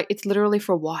 It's like it's literally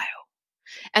for a while.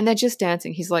 And they're just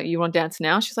dancing. He's like, "You want to dance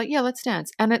now?" She's like, "Yeah, let's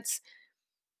dance." And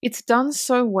it's done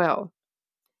so well.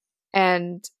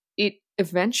 And it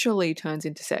eventually turns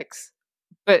into sex.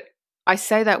 But I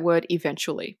say that word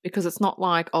eventually because it's not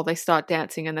like, oh, they start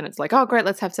dancing and then it's like, oh, great,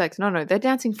 let's have sex. No, they're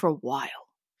dancing for a while.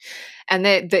 And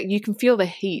you can feel the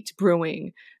heat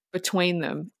brewing between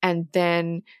them. And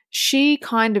then she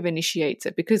kind of initiates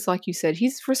it because, like you said,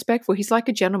 he's respectful. He's like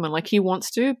a gentleman. Like he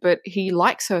wants to, but he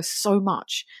likes her so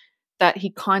much that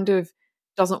he kind of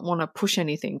doesn't want to push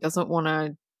anything, doesn't want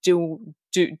to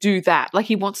do that. Like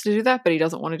he wants to do that, but he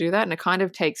doesn't want to do that. And it kind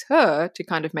of takes her to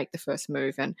kind of make the first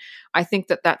move. And I think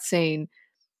that scene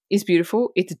is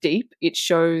beautiful. It's deep. It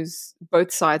shows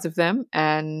both sides of them,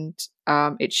 and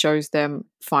it shows them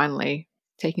finally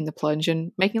taking the plunge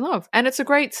and making love. And it's a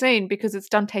great scene because it's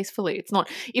done tastefully. It's not,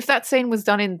 if that scene was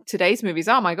done in today's movies,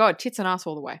 oh my God, tits and ass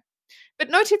all the way.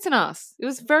 But no tits and ass. It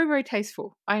was very, very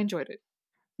tasteful. I enjoyed it.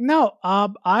 No,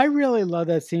 I really love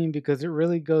that scene because it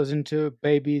really goes into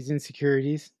baby's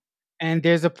insecurities. And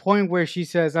there's a point where she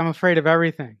says, "I'm afraid of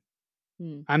everything.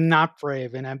 I'm not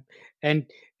brave, and I'm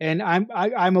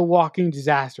a walking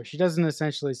disaster." She doesn't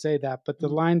essentially say that, but the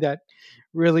line that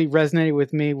really resonated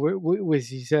with me was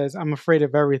she says, "I'm afraid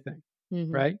of everything,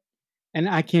 right? And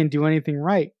I can't do anything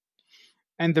right."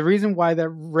 And the reason why that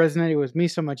resonated with me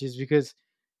so much is because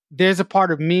there's a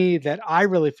part of me that I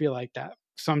really feel like that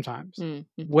sometimes,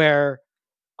 where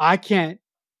I can't,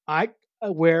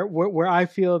 where I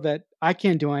feel that I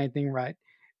can't do anything right,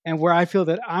 and where I feel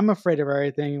that I'm afraid of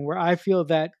everything, and where I feel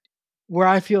that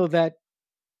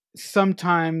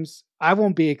sometimes I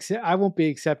won't be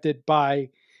accepted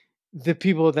by the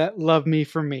people that love me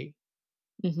for me.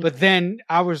 But then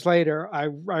hours later, I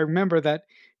remember that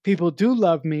people do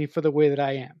love me for the way that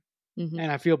I am,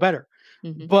 and I feel better.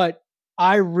 But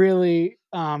I really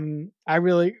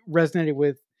resonated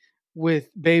with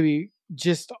Baby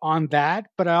just on that.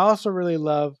 But I also really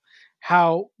love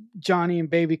how Johnny and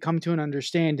Baby come to an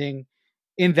understanding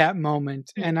in that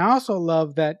moment. And I also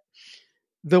love that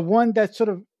the one that sort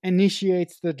of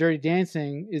initiates the dirty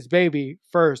dancing is Baby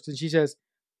first. And she says,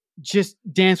 "Just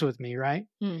dance with me," right?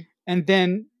 And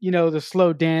then, the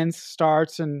slow dance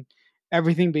starts and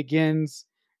everything begins.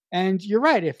 And you're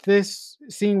right. If this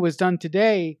scene was done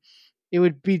today, it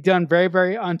would be done very,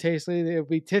 very untastefully. There would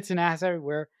be tits and ass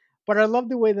everywhere. But I love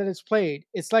the way that it's played.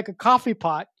 It's like a coffee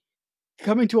pot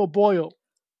coming to a boil.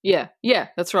 Yeah,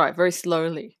 that's right. Very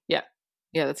slowly. Yeah,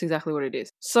 that's exactly what it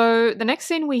is. So the next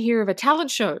scene we hear of a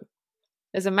talent show.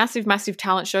 There's a massive, massive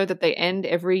talent show that they end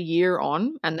every year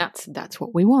on, and that's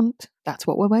what we want. That's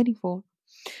what we're waiting for.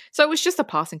 So it was just a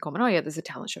passing comment. Oh yeah, there's a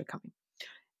talent show coming.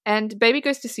 And Baby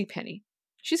goes to see Penny.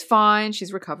 She's fine.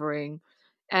 She's recovering.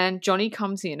 And Johnny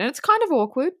comes in, and it's kind of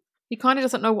awkward. He kind of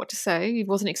doesn't know what to say. He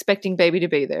wasn't expecting Baby to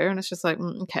be there, and it's just like,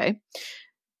 okay.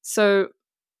 So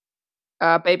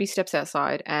Baby steps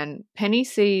outside, and Penny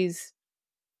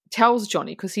tells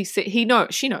Johnny, because she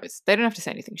knows. They don't have to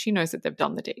say anything. She knows that they've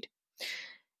done the deed.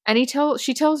 And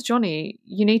she tells Johnny,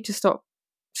 "You need to stop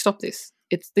this.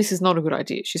 This is not a good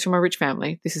idea. She's from a rich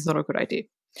family. This is not a good idea."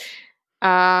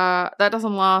 That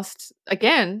doesn't last.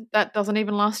 Again, that doesn't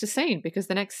even last a scene, because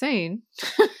the next scene,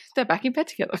 they're back in bed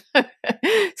together.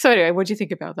 So anyway, what do you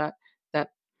think about that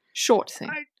short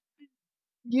scene?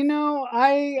 One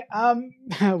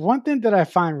thing that I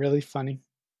find really funny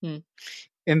in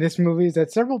this movie is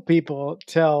that several people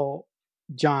tell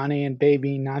Johnny and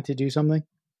Baby not to do something.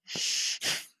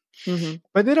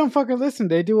 But they don't fucking listen.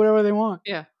 They do whatever they want.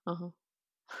 Yeah.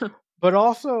 But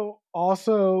also,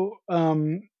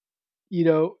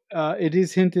 it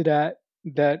is hinted at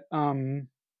that,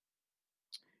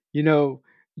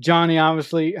 Johnny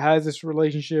obviously has this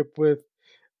relationship with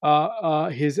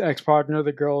his ex-partner,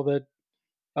 the girl that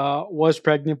was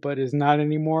pregnant but is not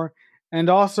anymore. And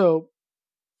also,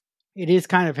 it is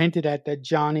kind of hinted at that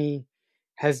Johnny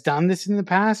has done this in the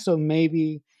past. So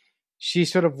maybe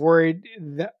she's sort of worried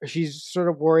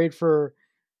for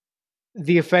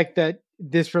the effect that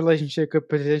this relationship could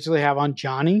potentially have on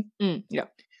Johnny. Yeah.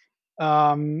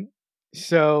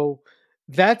 So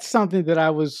that's something that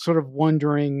I was sort of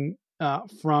wondering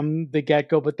from the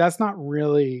get-go, but that's not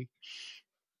really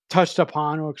touched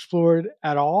upon or explored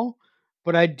at all.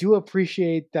 But I do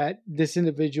appreciate that this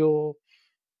individual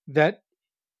that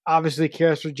obviously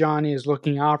cares for Johnny is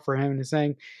looking out for him and is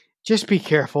saying, "Just be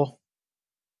careful.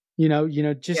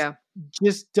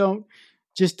 Just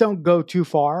don't go too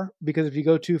far, because if you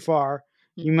go too far,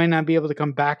 You might not be able to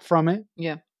come back from it.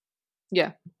 Yeah.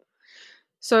 Yeah.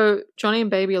 So Johnny and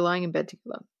Baby are lying in bed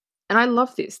together. And I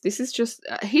love this. This is just,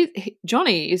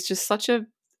 Johnny is just such a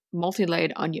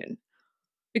multi-layered onion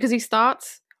because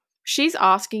she's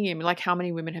asking him, like, how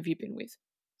many women have you been with?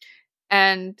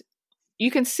 And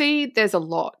you can see there's a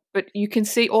lot, but you can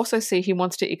also see he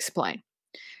wants to explain.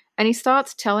 And he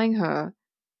starts telling her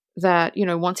that,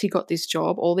 once he got this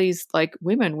job, all these like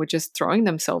women were just throwing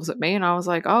themselves at me. And I was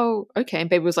like, oh, okay. And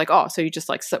Baby was like, oh, so you just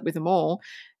like slept with them all.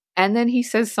 And then he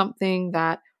says something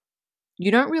that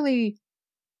you don't really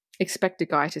expect a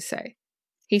guy to say.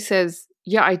 He says,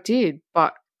 yeah, I did,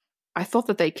 but I thought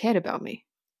that they cared about me.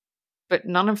 But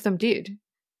none of them did.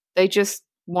 They just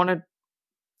wanted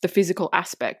the physical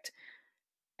aspect.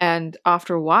 And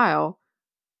after a while,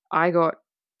 I got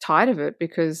tired of it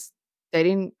because they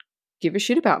didn't give a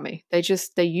shit about me.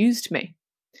 They used me.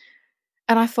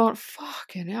 And I thought,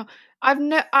 fucking hell. I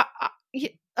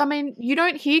mean, you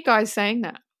don't hear guys saying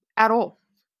that at all.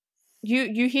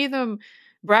 You hear them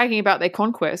bragging about their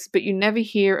conquests, but you never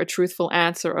hear a truthful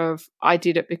answer of, I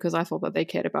did it because I thought that they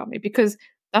cared about me. Because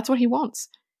that's what he wants.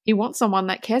 He wants someone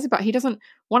that cares about. He doesn't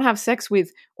want to have sex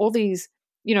with all these,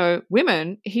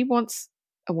 women. He wants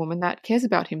a woman that cares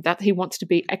about him, that he wants to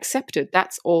be accepted.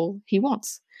 That's all he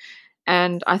wants.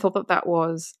 And I thought that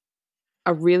was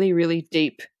a really, really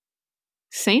deep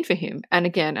scene for him. And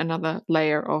again, another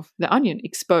layer of the onion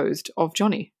exposed of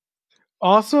Johnny.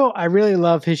 Also, I really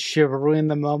love his chivalry in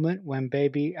the moment when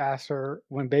Baby asks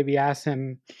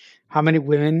him how many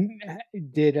women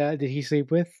did he sleep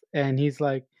with, and he's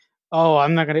like, "Oh,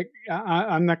 I'm not gonna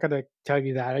tell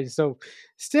you that." So,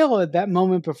 still at that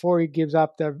moment before he gives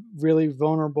up the really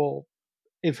vulnerable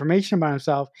information about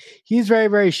himself, he's very,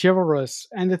 very chivalrous.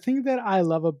 And the thing that I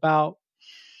love about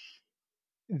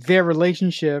their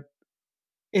relationship,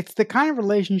 it's the kind of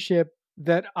relationship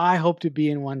that I hope to be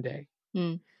in one day.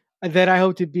 That I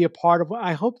hope to be a part of.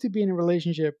 I hope to be in a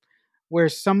relationship where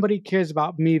somebody cares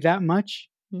about me that much,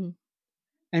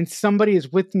 and somebody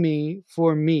is with me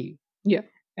for me. Yeah.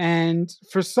 And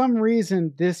for some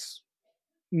reason, this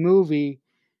movie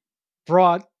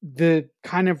brought the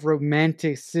kind of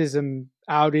romanticism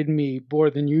out in me more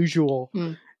than usual.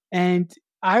 And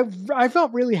I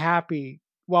felt really happy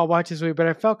while watching this movie, but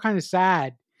I felt kind of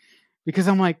sad because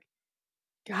I'm like,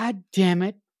 God damn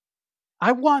it,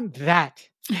 I want that.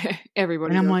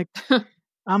 Everybody. And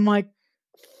I'm like,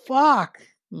 fuck.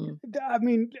 I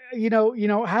mean,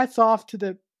 hats off to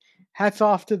the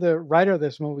writer of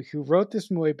this movie who wrote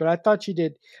this movie, but I thought she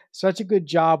did such a good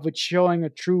job with showing a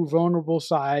true vulnerable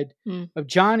side of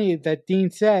Johnny that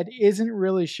Dean said isn't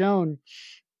really shown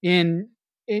in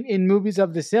movies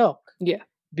of this ilk. Yeah.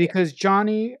 Because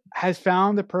Johnny has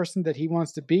found the person that he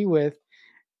wants to be with,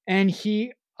 and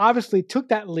he obviously took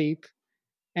that leap,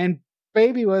 and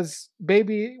Baby was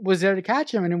there to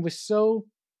catch him, and it was so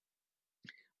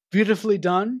beautifully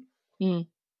done.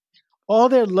 All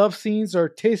their love scenes are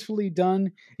tastefully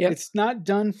done. Yep. It's not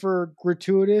done for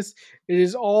gratuitous. It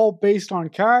is all based on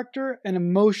character and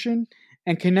emotion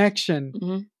and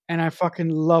connection. And I fucking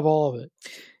love all of it.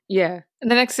 Yeah. And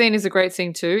the next scene is a great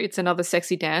scene too. It's another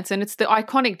sexy dance, and it's the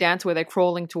iconic dance where they're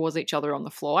crawling towards each other on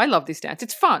the floor. I love this dance.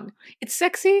 It's fun. It's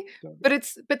sexy,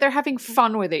 but they're having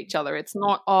fun with each other. It's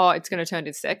not, it's going to turn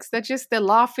to sex. They're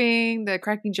laughing, they're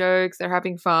cracking jokes, they're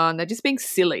having fun. They're just being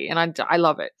silly, and I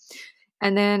love it.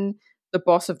 And then the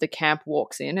boss of the camp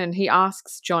walks in and he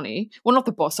asks Johnny, well, not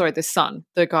the boss, sorry, the son,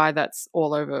 the guy that's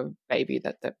all over Baby,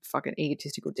 that fucking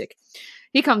egotistical dick.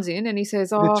 He comes in and he says,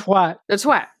 the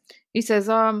twat. He says,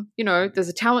 there's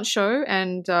a talent show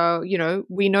and,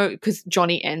 we know because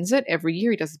Johnny ends it every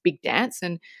year. He does a big dance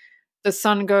and the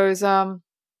son goes,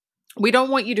 we don't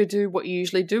want you to do what you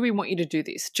usually do. We want you to do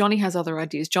this. Johnny has other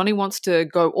ideas. Johnny wants to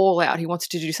go all out. He wants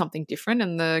to do something different.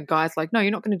 And the guy's like, no, you're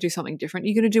not going to do something different.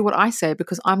 You're going to do what I say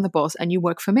because I'm the boss and you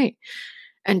work for me.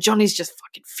 And Johnny's just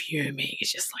fucking fuming.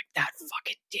 He's just like, that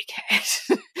fucking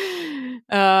dickhead.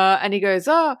 And he goes,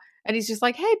 and he's just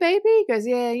like, hey, baby. He goes,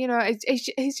 yeah,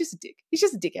 he's just a dick. He's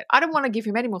just a dickhead. I don't want to give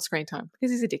him any more screen time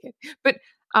because he's a dickhead. But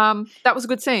that was a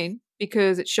good scene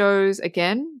because it shows,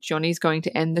 again, Johnny's going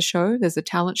to end the show. There's a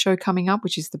talent show coming up,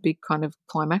 which is the big kind of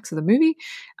climax of the movie.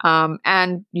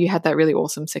 And you had that really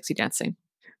awesome sexy dance scene.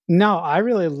 No, I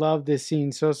really love this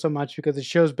scene so much because it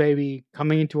shows Baby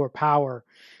coming into her power.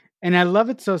 And I love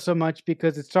it so much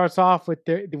because it starts off with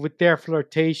their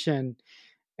flirtation,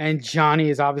 and Johnny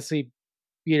is obviously,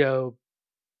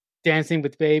 dancing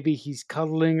with Baby. He's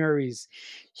cuddling her.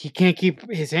 He can't keep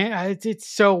his hand. It's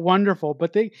so wonderful.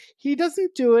 But he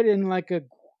doesn't do it in like a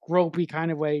gropey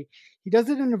kind of way. He does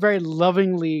it in a very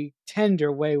lovingly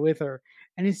tender way with her,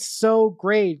 And it's so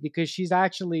great because she's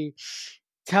actually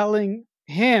telling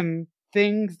him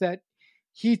things that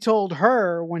he told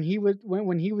her when he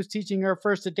was teaching her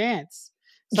first to dance.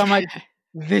 So I'm like, Yeah.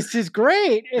 this is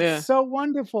great. It's Yeah. so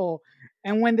wonderful.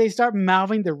 And when they start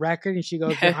mouthing the record and she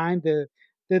goes Yeah. behind the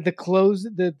close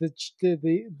Like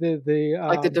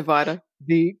the divider.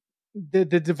 the the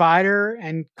divider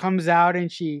and comes out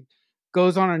and she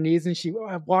goes on her knees and she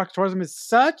walks towards him is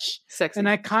such an Sexy.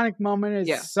 iconic moment.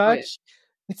 Yeah. Is Oh, yeah. such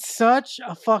it's such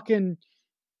a fucking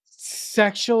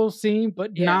sexual scene,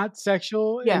 but Yeah. not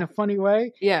sexual in Yeah. a funny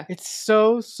way. Yeah. It's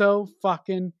so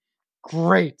fucking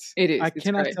great. It I is. It's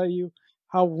cannot great. tell you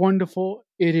how wonderful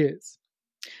it is.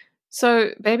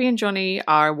 So Baby and Johnny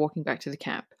are walking back to the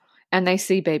camp and they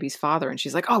see Baby's father and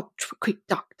she's like, oh, quick,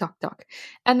 duck, duck, duck.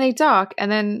 And they duck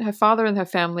and then her father and her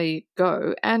family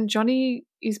go and Johnny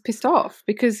is pissed off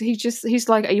because he's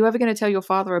like, are you ever going to tell your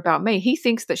father about me? He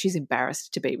thinks that she's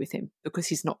embarrassed to be with him because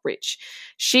he's not rich.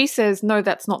 She says, no,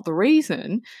 that's not the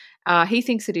reason. He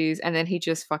thinks it is, and then he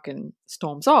just fucking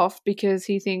storms off because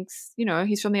he thinks,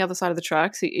 he's from the other side of the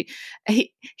tracks.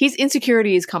 His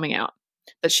insecurity is coming out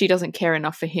that she doesn't care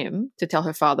enough for him to tell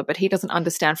her father, but he doesn't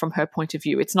understand from her point of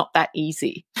view. It's not that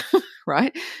easy,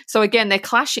 right? So again, they're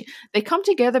clashing. They come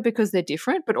together because they're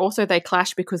different, but also they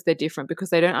clash because they're different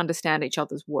because they don't understand each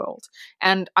other's world.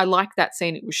 And I like that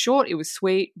scene. It was short, it was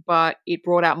sweet, but it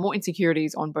brought out more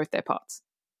insecurities on both their parts.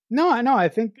 No, I know. I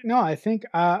think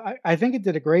it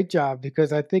did a great job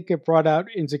because I think it brought out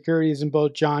insecurities in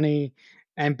both Johnny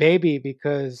and Baby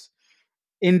because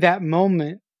in that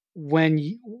moment when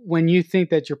you think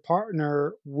that your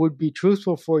partner would be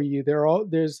truthful for you,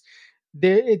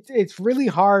 it's really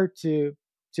hard to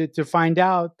find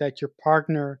out that your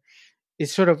partner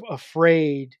is sort of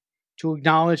afraid to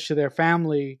acknowledge to their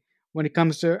family when it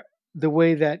comes to the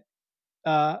way that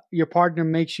your partner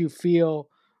makes you feel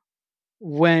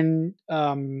when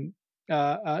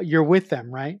you're with them,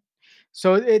 right?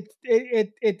 So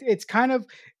it's kind of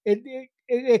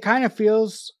it kind of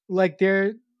feels like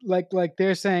they're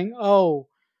saying, "Oh,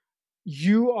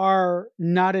 you are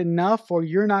not enough, or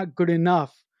you're not good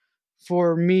enough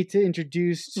for me to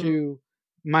introduce Mm, to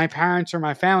my parents or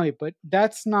my family." But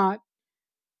that's not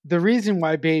the reason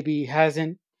why Baby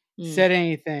hasn't mm, said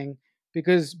anything,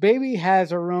 because Baby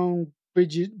has her own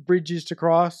bridges to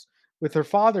cross with her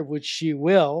father, which she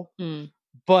will. mm,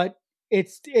 But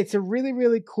it's a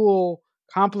really cool,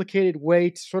 complicated way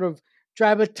to sort of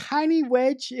drive a tiny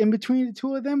wedge in between the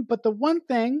two of them. But the one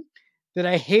thing that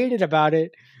I hated about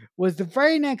it was the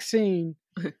very next scene.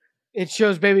 It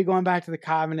shows Baby going back to the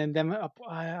cabin, and then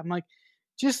I'm like,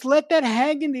 just let that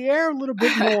hang in the air a little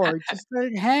bit more. Just let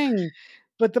it hang.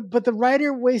 But the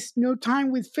writer wastes no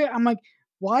time with fit. I'm like,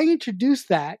 why introduce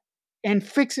that and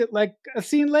fix it like a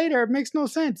scene later? It makes no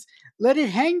sense. Let it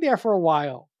hang there for a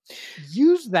while.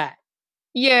 Use that.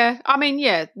 Yeah, I mean,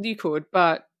 yeah, you could,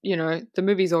 but the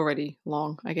movie's already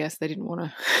long. I guess they didn't want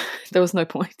to. There was no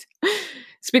point.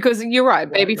 It's because you're right.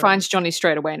 Right, Baby right, finds Johnny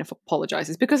straight away and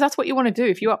apologizes because that's what you want to do.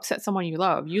 If you upset someone you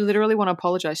love, you literally want to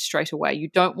apologize straight away. You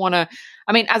don't want to.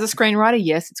 I mean, as a screenwriter,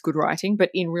 yes, it's good writing,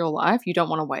 but in real life, you don't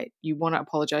want to wait. You want to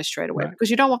apologize straight away right. because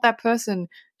you don't want that person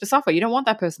to suffer. You don't want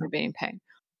that person to be in pain.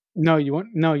 No, you want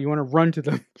to run to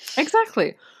them.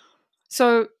 Exactly.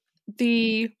 So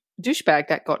the douchebag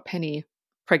that got Penny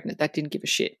pregnant, that didn't give a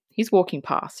shit, he's walking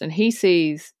past and he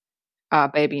sees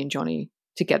Baby and Johnny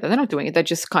together. They're not doing it, they're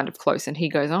just kind of close. And he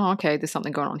goes, oh, okay, there's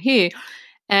something going on here.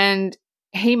 And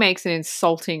he makes an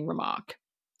insulting remark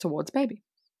towards Baby.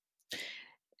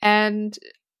 And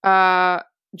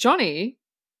Johnny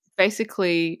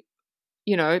basically,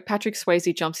 Patrick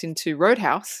Swayze jumps into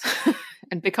Roadhouse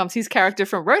and becomes his character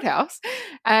from Roadhouse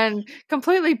and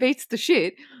completely beats the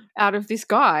shit out of this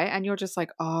guy. And you're just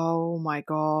like, oh my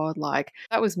God, like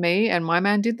that was me and my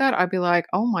man did that. I'd be like,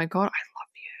 oh my God, I love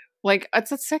you. Like,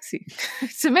 it's sexy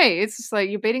to me. It's just like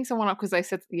you're beating someone up because they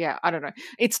said, yeah, I don't know.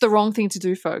 It's the wrong thing to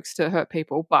do, folks, to hurt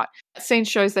people. But that scene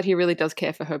shows that he really does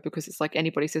care for her because it's like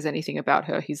anybody says anything about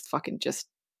her, he's fucking just.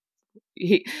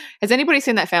 Has anybody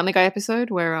seen that Family Guy episode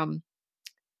where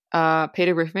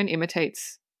Peter Griffin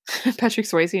imitates Patrick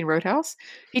Swayze in Roadhouse?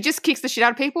 He just kicks the shit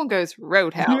out of people and goes,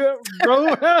 Roadhouse. Yeah,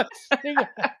 Roadhouse.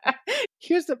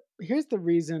 Here's the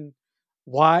reason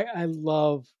why I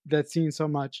love that scene so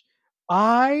much.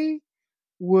 I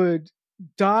would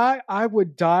I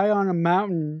would die on a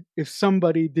mountain if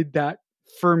somebody did that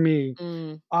for me.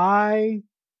 Mm, I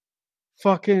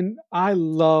I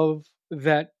love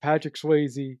that Patrick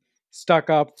Swayze stuck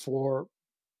up for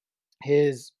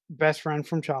his best friend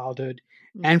from childhood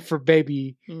mm, and for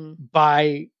Baby mm.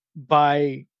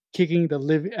 by kicking the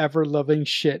live ever loving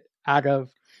shit out of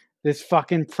this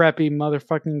fucking preppy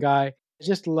motherfucking guy. I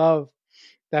just love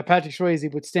that Patrick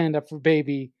Swayze would stand up for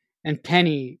Baby and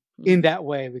Penny in Mm. that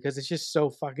way because it's just so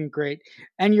fucking great.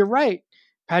 And you're right,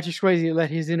 Patrick Swayze let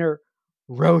his inner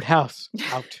Roadhouse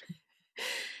out.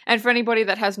 And for anybody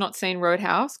that has not seen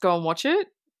Roadhouse, go and watch it.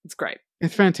 It's great.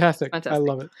 It's fantastic. I Fantastic.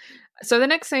 love it. So the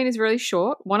next scene is really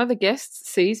short. One of the guests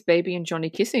sees Baby and Johnny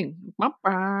kissing.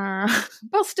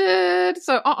 Busted.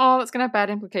 So, that's going to have bad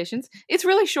implications. It's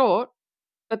really short,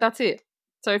 but that's it.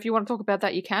 So if you want to talk about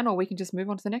that, you can, or we can just move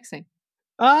on to the next scene.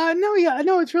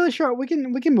 No, it's really short. We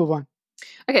can move on.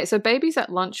 Okay, so Baby's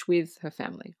at lunch with her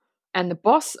family, and the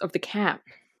boss of the camp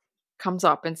comes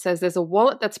up and says there's a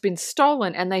wallet that's been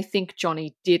stolen and they think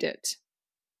Johnny did it.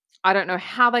 I don't know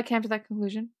how they came to that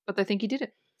conclusion, but they think he did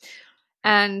it.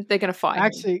 And they're going to fire him.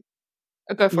 Actually,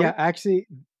 Go for it. Actually,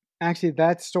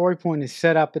 that story point is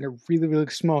set up in a really, really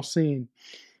small scene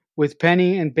with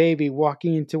Penny and Baby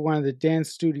walking into one of the dance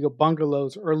studio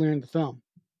bungalows earlier in the film.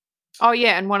 Oh,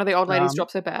 yeah, and one of the old ladies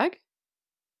drops her bag?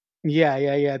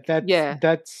 Yeah.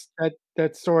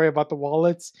 That story about the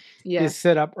wallets is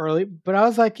set up early. But I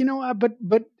was like, you know,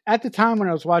 but at the time when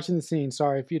I was watching the scene,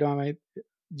 sorry if you don't mind,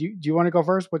 do you want to go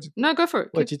first? No, go for it.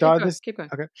 What you thought of this? Keep going.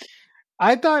 Okay.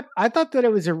 I thought that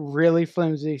it was a really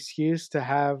flimsy excuse to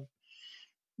have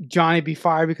Johnny be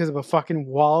fired because of a fucking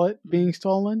wallet being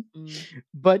stolen.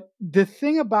 But the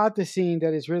thing about the scene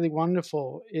that is really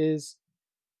wonderful is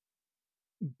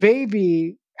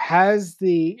Baby has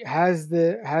the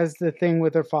thing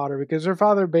with her father because her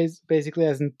father basically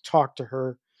hasn't talked to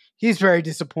her. He's very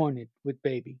disappointed with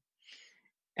Baby.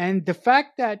 And the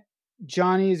fact that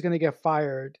Johnny is going to get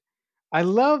fired, I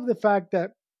love the fact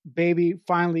that Baby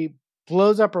finally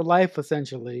blows up her life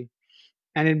essentially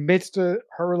and admits to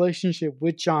her relationship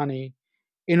with Johnny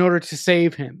in order to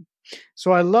save him.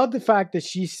 So I love the fact that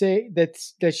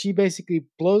that she basically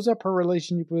blows up her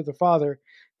relationship with her father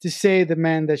to save the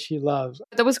man that she loves.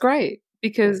 That was great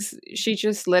because she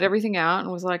just let everything out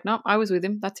and was like, "No, I was with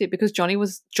him. That's it." Because Johnny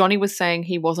was saying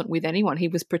he wasn't with anyone. He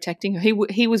was protecting her.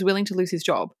 He was willing to lose his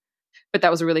job. But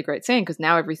that was a really great scene because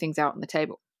now everything's out on the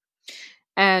table.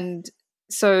 And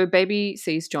so Baby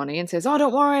sees Johnny and says, "Oh,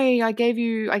 don't worry. I gave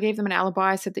them an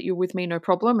alibi. I said that you're with me, no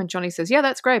problem." And Johnny says, "Yeah,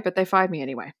 that's great, but they fired me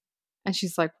anyway." And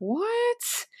she's like,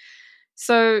 "What?"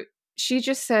 So she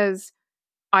just says,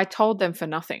 "I told them for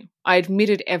nothing. I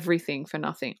admitted everything for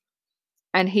nothing."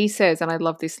 And he says, and I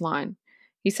love this line,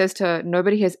 he says to her,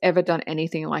 "Nobody has ever done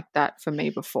anything like that for me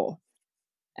before."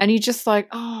 And you're just like,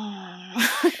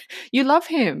 oh, you love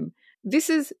him.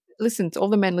 Listen to all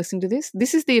the men listening to this.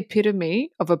 This is the epitome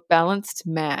of a balanced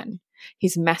man.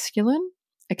 He's masculine,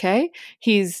 okay?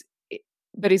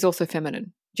 But he's also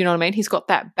feminine. Do you know what I mean? He's got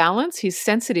that balance. He's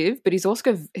sensitive, but he's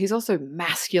also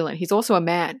masculine. He's also a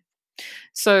man.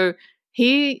 So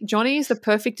Johnny is the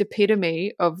perfect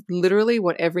epitome of literally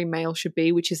what every male should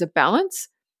be, which is a balance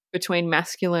between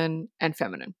masculine and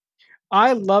feminine.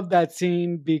 I love that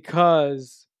scene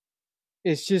because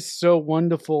it's just so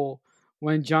wonderful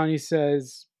when Johnny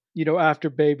says, you know, after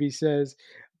Baby says,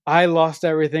 "I lost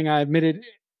everything. I admitted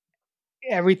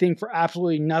everything for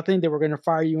absolutely nothing. They were going to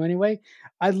fire you anyway."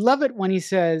 I love it when he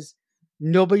says,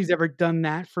 "Nobody's ever done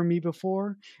that for me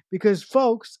before." Because,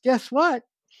 folks, guess what?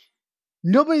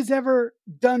 Nobody's ever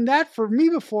done that for me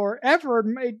before, ever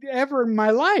in my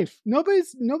life.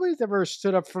 Nobody's ever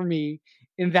stood up for me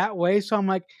in that way. So I'm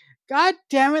like, God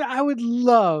damn it! I would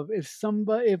love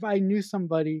if I knew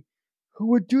somebody who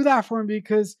would do that for me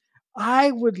because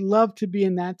I would love to be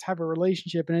in that type of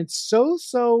relationship. And it's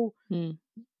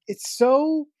it's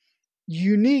so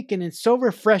unique and it's so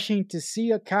refreshing to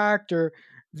see a character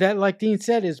that, like Dean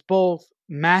said, is both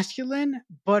masculine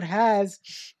but has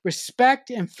respect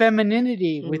and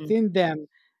femininity within them.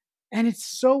 And it's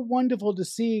so wonderful to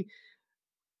see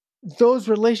those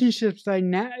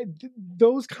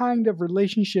those kind of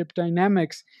relationship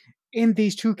dynamics in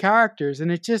these two characters.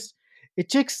 And it just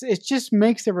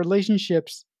makes the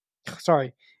relationships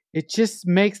it just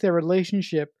makes their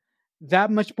relationship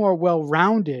that much more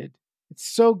well-rounded. It's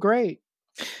so great.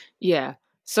 Yeah.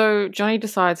 So Johnny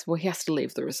decides, well, he has to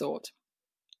leave the resort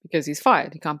because he's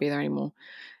fired. He can't be there anymore.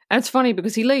 And it's funny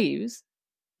because he leaves.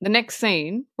 The next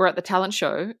scene, we're at the talent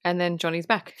show, and then Johnny's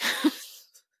back.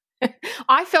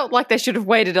 I felt like they should have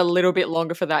waited a little bit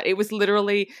longer for that. It was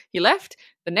literally, he left.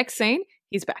 The next scene,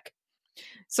 he's back.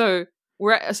 So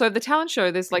the talent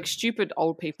show, there's like stupid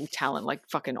old people talent, like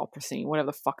fucking opera singing, whatever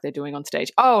the fuck they're doing on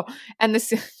stage. Oh, and I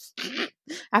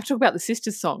have to talk about the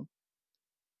Sisters song.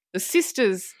 The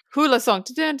Sisters hula song.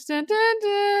 Dun, dun, dun,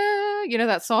 dun. You know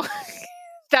that song?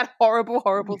 That horrible,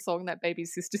 horrible song that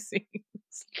Baby's sister sings.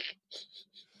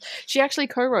 She actually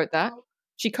co-wrote that.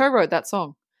 She co-wrote that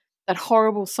song. That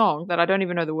horrible song that I don't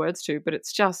even know the words to, but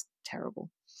it's just terrible.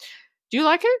 Do you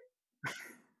like it?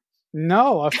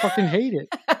 No, I fucking hate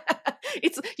it.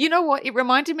 It's, you know what? It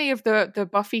reminded me of the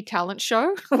Buffy talent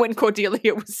show when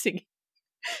Cordelia was singing.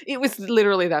 It was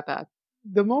literally that bad.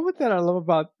 The moment that I love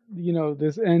about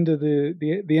this end of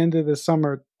the end of the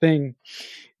summer thing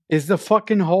is the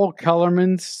fucking whole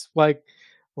Kellerman's like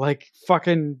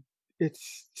fucking.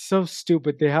 It's so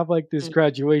stupid. They have like this Mm.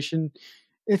 graduation.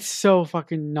 It's so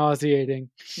fucking nauseating.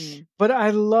 Mm. But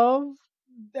I love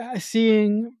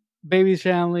seeing Baby's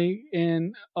family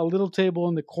in a little table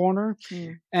in the corner,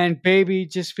 Mm. and Baby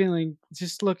just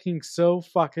looking so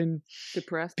fucking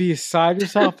Depressed. beside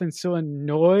herself and so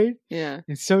annoyed Yeah.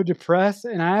 and so depressed,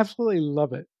 and I absolutely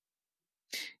love it.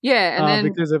 Yeah, and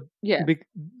then Because of yeah.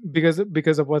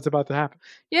 because of what's about to happen.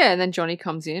 Yeah, and then Johnny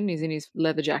comes in, he's in his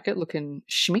leather jacket looking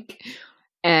schmick,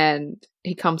 and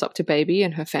he comes up to Baby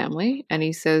and her family and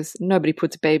he says, "Nobody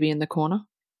puts Baby in the corner."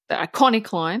 The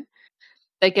iconic line.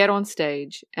 They get on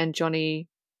stage and Johnny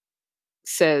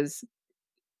says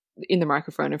in the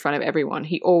microphone in front of everyone,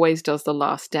 he always does the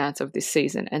last dance of this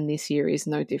season and this year is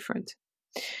no different.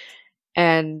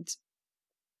 And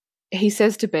he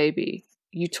says to Baby,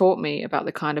 "You taught me about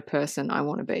the kind of person I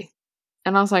want to be."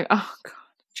 And I was like, oh God,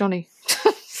 Johnny,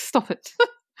 stop it.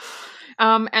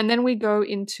 And then we go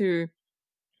into...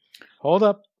 Hold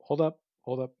up.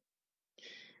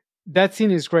 That scene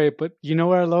is great, but you know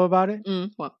what I love about it?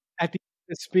 What? At the end of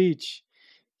the speech,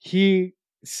 he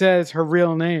says her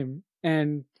real name,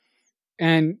 and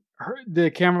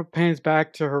the camera pans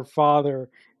back to her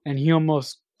father, and he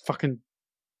almost fucking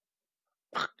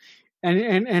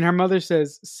and her mother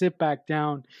says, "Sit back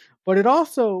down." But it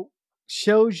also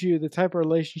shows you the type of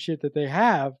relationship that they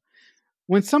have.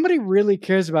 When somebody really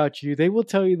cares about you, they will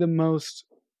tell you their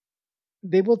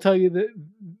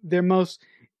most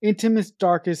intimate,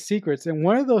 darkest secrets. And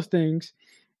one of those things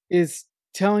is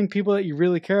telling people that you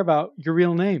really care about your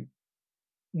real name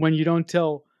when you don't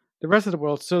tell the rest of the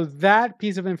world. So that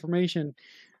piece of information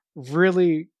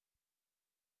really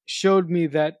showed me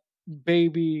that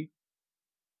Baby.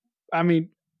 I mean,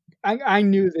 I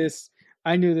knew this.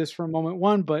 I knew this from moment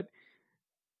one, but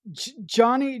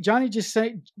Johnny just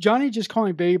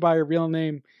calling Baby by her real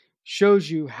name shows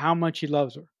you how much he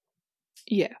loves her.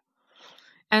 Yeah.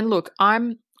 And look,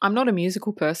 I'm not a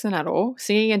musical person at all.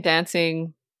 Singing and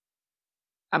dancing,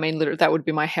 I mean, literally, that would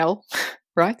be my hell,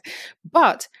 right?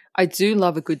 But I do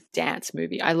love a good dance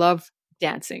movie. I love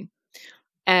dancing.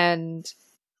 And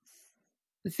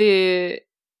the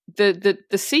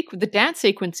dance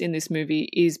sequence in this movie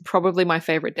is probably my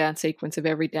favorite dance sequence of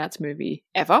every dance movie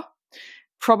ever.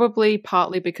 Probably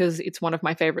partly because it's one of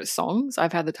my favorite songs.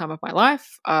 I've had the time of my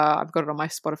life. I've got it on my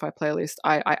Spotify playlist.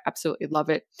 I absolutely love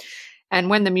it. And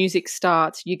when the music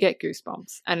starts, you get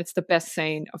goosebumps. And it's the best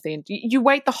scene of the end. You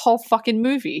wait the whole fucking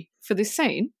movie for this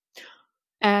scene.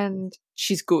 And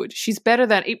she's good. She's better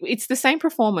than... It's the same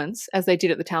performance as they did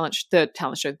at the talent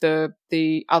show,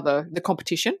 the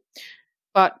competition.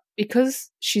 But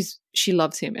because she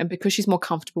loves him, and because she's more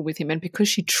comfortable with him, and because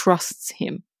she trusts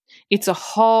him, it's a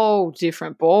whole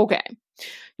different ballgame.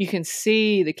 You can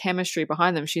see the chemistry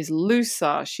behind them. She's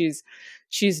looser. She's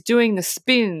doing the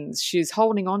spins. She's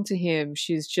holding on to him.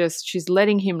 She's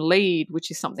letting him lead,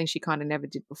 which is something she kind of never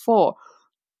did before.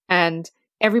 And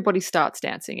everybody starts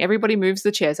dancing. Everybody moves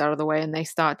the chairs out of the way and they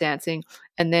start dancing.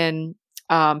 And then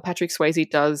Patrick Swayze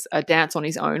does a dance on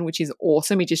his own, which is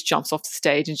awesome. He just jumps off the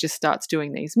stage and just starts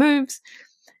doing these moves,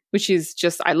 which is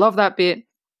just, I love that bit.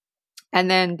 And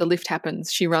then the lift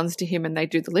happens. She runs to him and they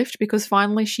do the lift because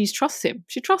finally she trusts him.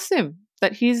 She trusts him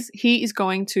that he is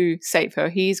going to save her.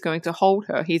 He's going to hold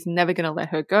her. He's never going to let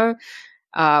her go,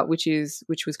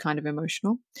 which was kind of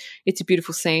emotional. It's a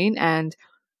beautiful scene. And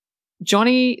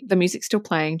Johnny, the music's still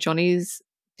playing. Johnny's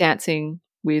dancing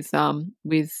with Baby,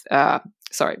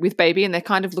 and they're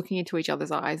kind of looking into each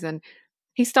other's eyes. And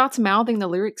he starts mouthing the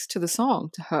lyrics to the song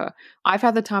to her. "I've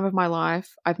had the time of my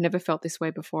life. I've never felt this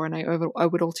way before, and I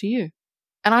owe it all to you."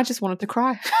 And I just wanted to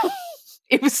cry.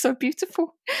 It was so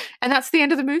beautiful. And that's the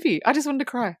end of the movie. I just wanted to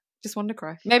cry.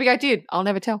 Maybe I did. I'll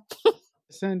never tell.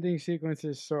 This ending sequence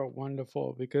is so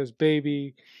wonderful because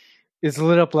Baby is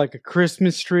lit up like a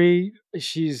Christmas tree.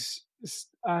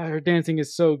 Her dancing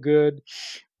is so good.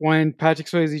 When Patrick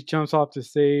Swayze jumps off the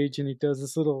stage and he does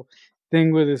this little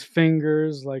thing with his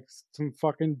fingers, like some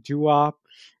fucking doo-wop,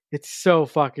 it's so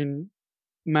fucking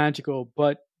magical.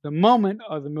 But the moment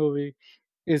of the movie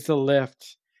is the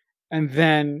lift, and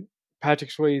then Patrick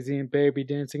Swayze and Baby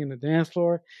dancing in the dance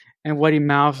floor, and what he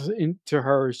mouths into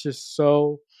her is just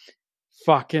so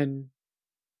fucking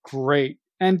great.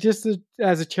 And just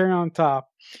as a cherry on top,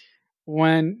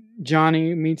 when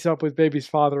Johnny meets up with baby's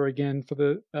father again for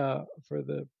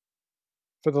the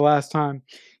last time,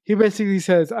 he basically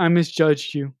says, "I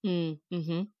misjudged you,"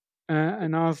 Mm-hmm.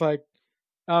 and I was like,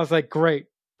 great,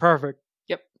 perfect,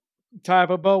 Yep. tie up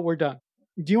a bow, we're done.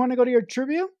 Do you want to go to your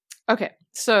trivia? Okay,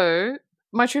 so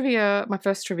my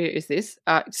first trivia is this.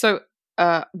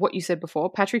 What you said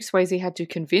before, Patrick Swayze had to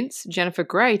convince Jennifer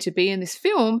Grey to be in this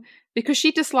film because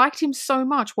she disliked him so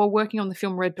much while working on the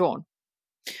film Red Dawn.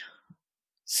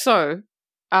 So,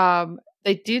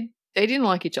 they didn't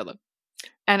like each other,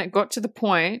 and it got to the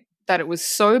point that it was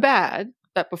so bad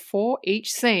that before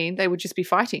each scene they would just be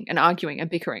fighting and arguing and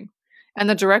bickering, and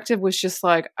the director was just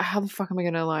like, "How the fuck am I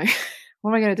gonna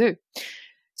what am I gonna do?"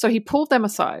 So he pulled them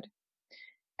aside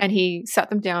and he sat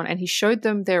them down and he showed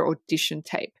them their audition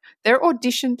tape. Their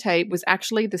audition tape was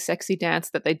actually the sexy dance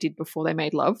that they did before they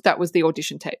made love. That was the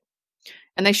audition tape.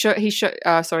 And I think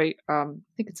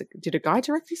did a guy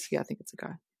direct this? Yeah, I think it's a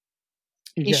guy.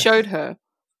 He showed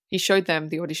them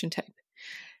the audition tape.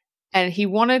 And he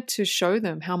wanted to show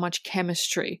them how much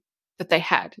chemistry that they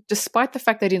had. Despite the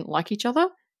fact they didn't like each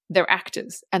other, they're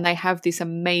actors and they have this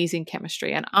amazing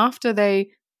chemistry. And after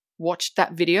they watched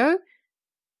that video,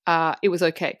 it was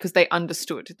okay because they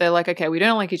understood. They're like, okay, we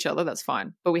don't like each other, that's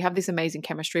fine, but we have this amazing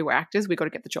chemistry. We're actors. We got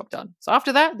to get the job done. So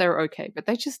after that, they were okay. But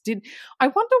they just did. I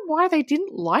wonder why they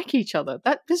didn't like each other.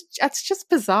 That's just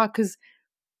bizarre because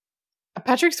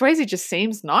Patrick Swayze just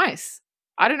seems nice.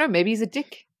 I don't know. Maybe he's a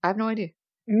dick. I have no idea.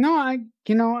 No, I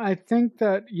think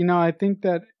that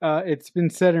it's been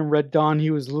said in Red Dawn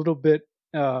he was a little bit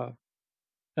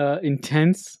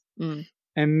intense,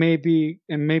 and maybe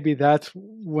that's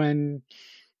when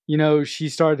she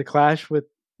started to clash with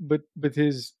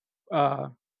his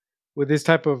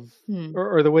type of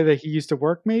or the way that he used to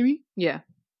work. Maybe. Yeah.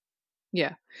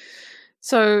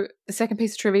 So the second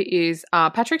piece of trivia is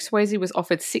Patrick Swayze was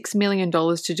offered $6 million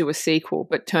to do a sequel,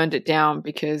 but turned it down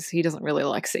because he doesn't really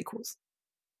like sequels,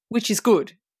 which is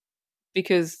good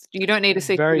because you don't need a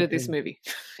sequel to this movie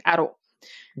at all.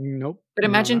 Nope. But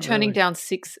imagine turning down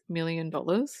 $6 million.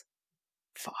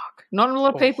 Fuck. Not a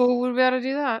lot of people would be able to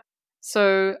do that.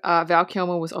 So Val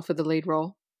Kilmer was offered the lead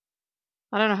role.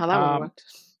 I don't know how that one worked.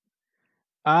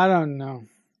 I don't know.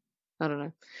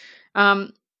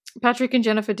 Patrick and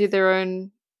Jennifer did their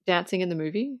own dancing in the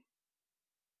movie.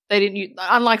 They didn't,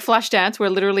 unlike Flashdance, where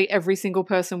literally every single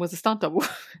person was a stunt double.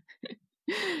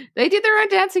 They did their own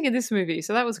dancing in this movie,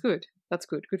 so that was good. That's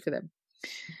good. Good for them.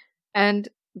 And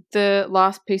the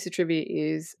last piece of trivia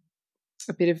is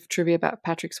a bit of trivia about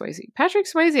Patrick Swayze. Patrick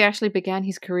Swayze actually began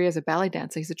his career as a ballet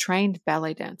dancer. He's a trained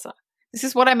ballet dancer. This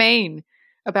is what I mean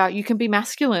about you can be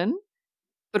masculine,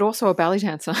 but also a ballet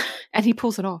dancer, and he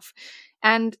pulls it off.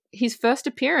 And his first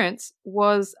appearance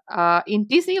was in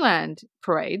Disneyland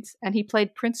parades, and he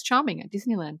played Prince Charming at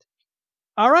Disneyland.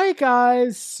 All right,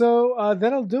 guys. So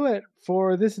that'll do it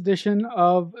for this edition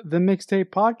of the Mixtape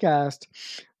Podcast.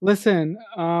 Listen,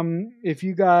 if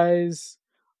you guys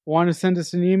want to send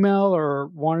us an email or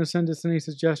want to send us any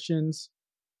suggestions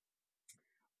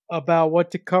about what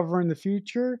to cover in the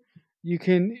future, you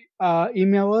can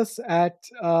email us at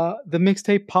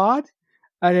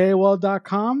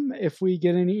themixtapepod@AOL.com. If we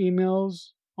get any emails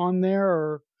on there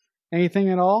or anything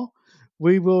at all,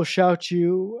 we will shout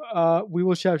you out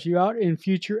in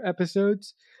future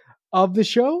episodes of the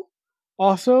show.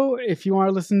 Also, if you want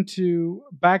to listen to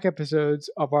back episodes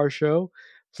of our show,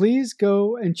 please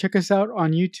go and check us out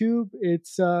on YouTube.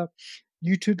 It's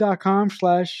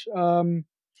youtube.com/the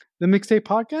Mixtape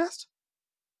Podcast.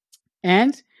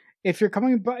 And if you're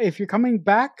coming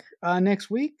back next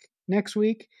week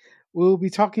we'll be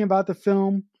talking about the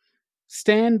film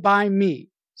Stand By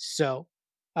Me. So,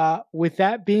 with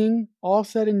that being all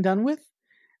said and done with,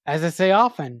 as I say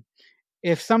often,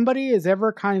 if somebody is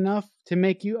ever kind enough to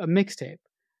make you a mixtape,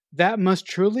 that must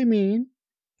truly mean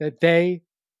that they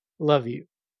love you.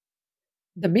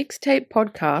 The Mixtape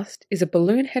Podcast is a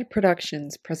Balloonhead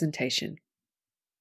Productions presentation.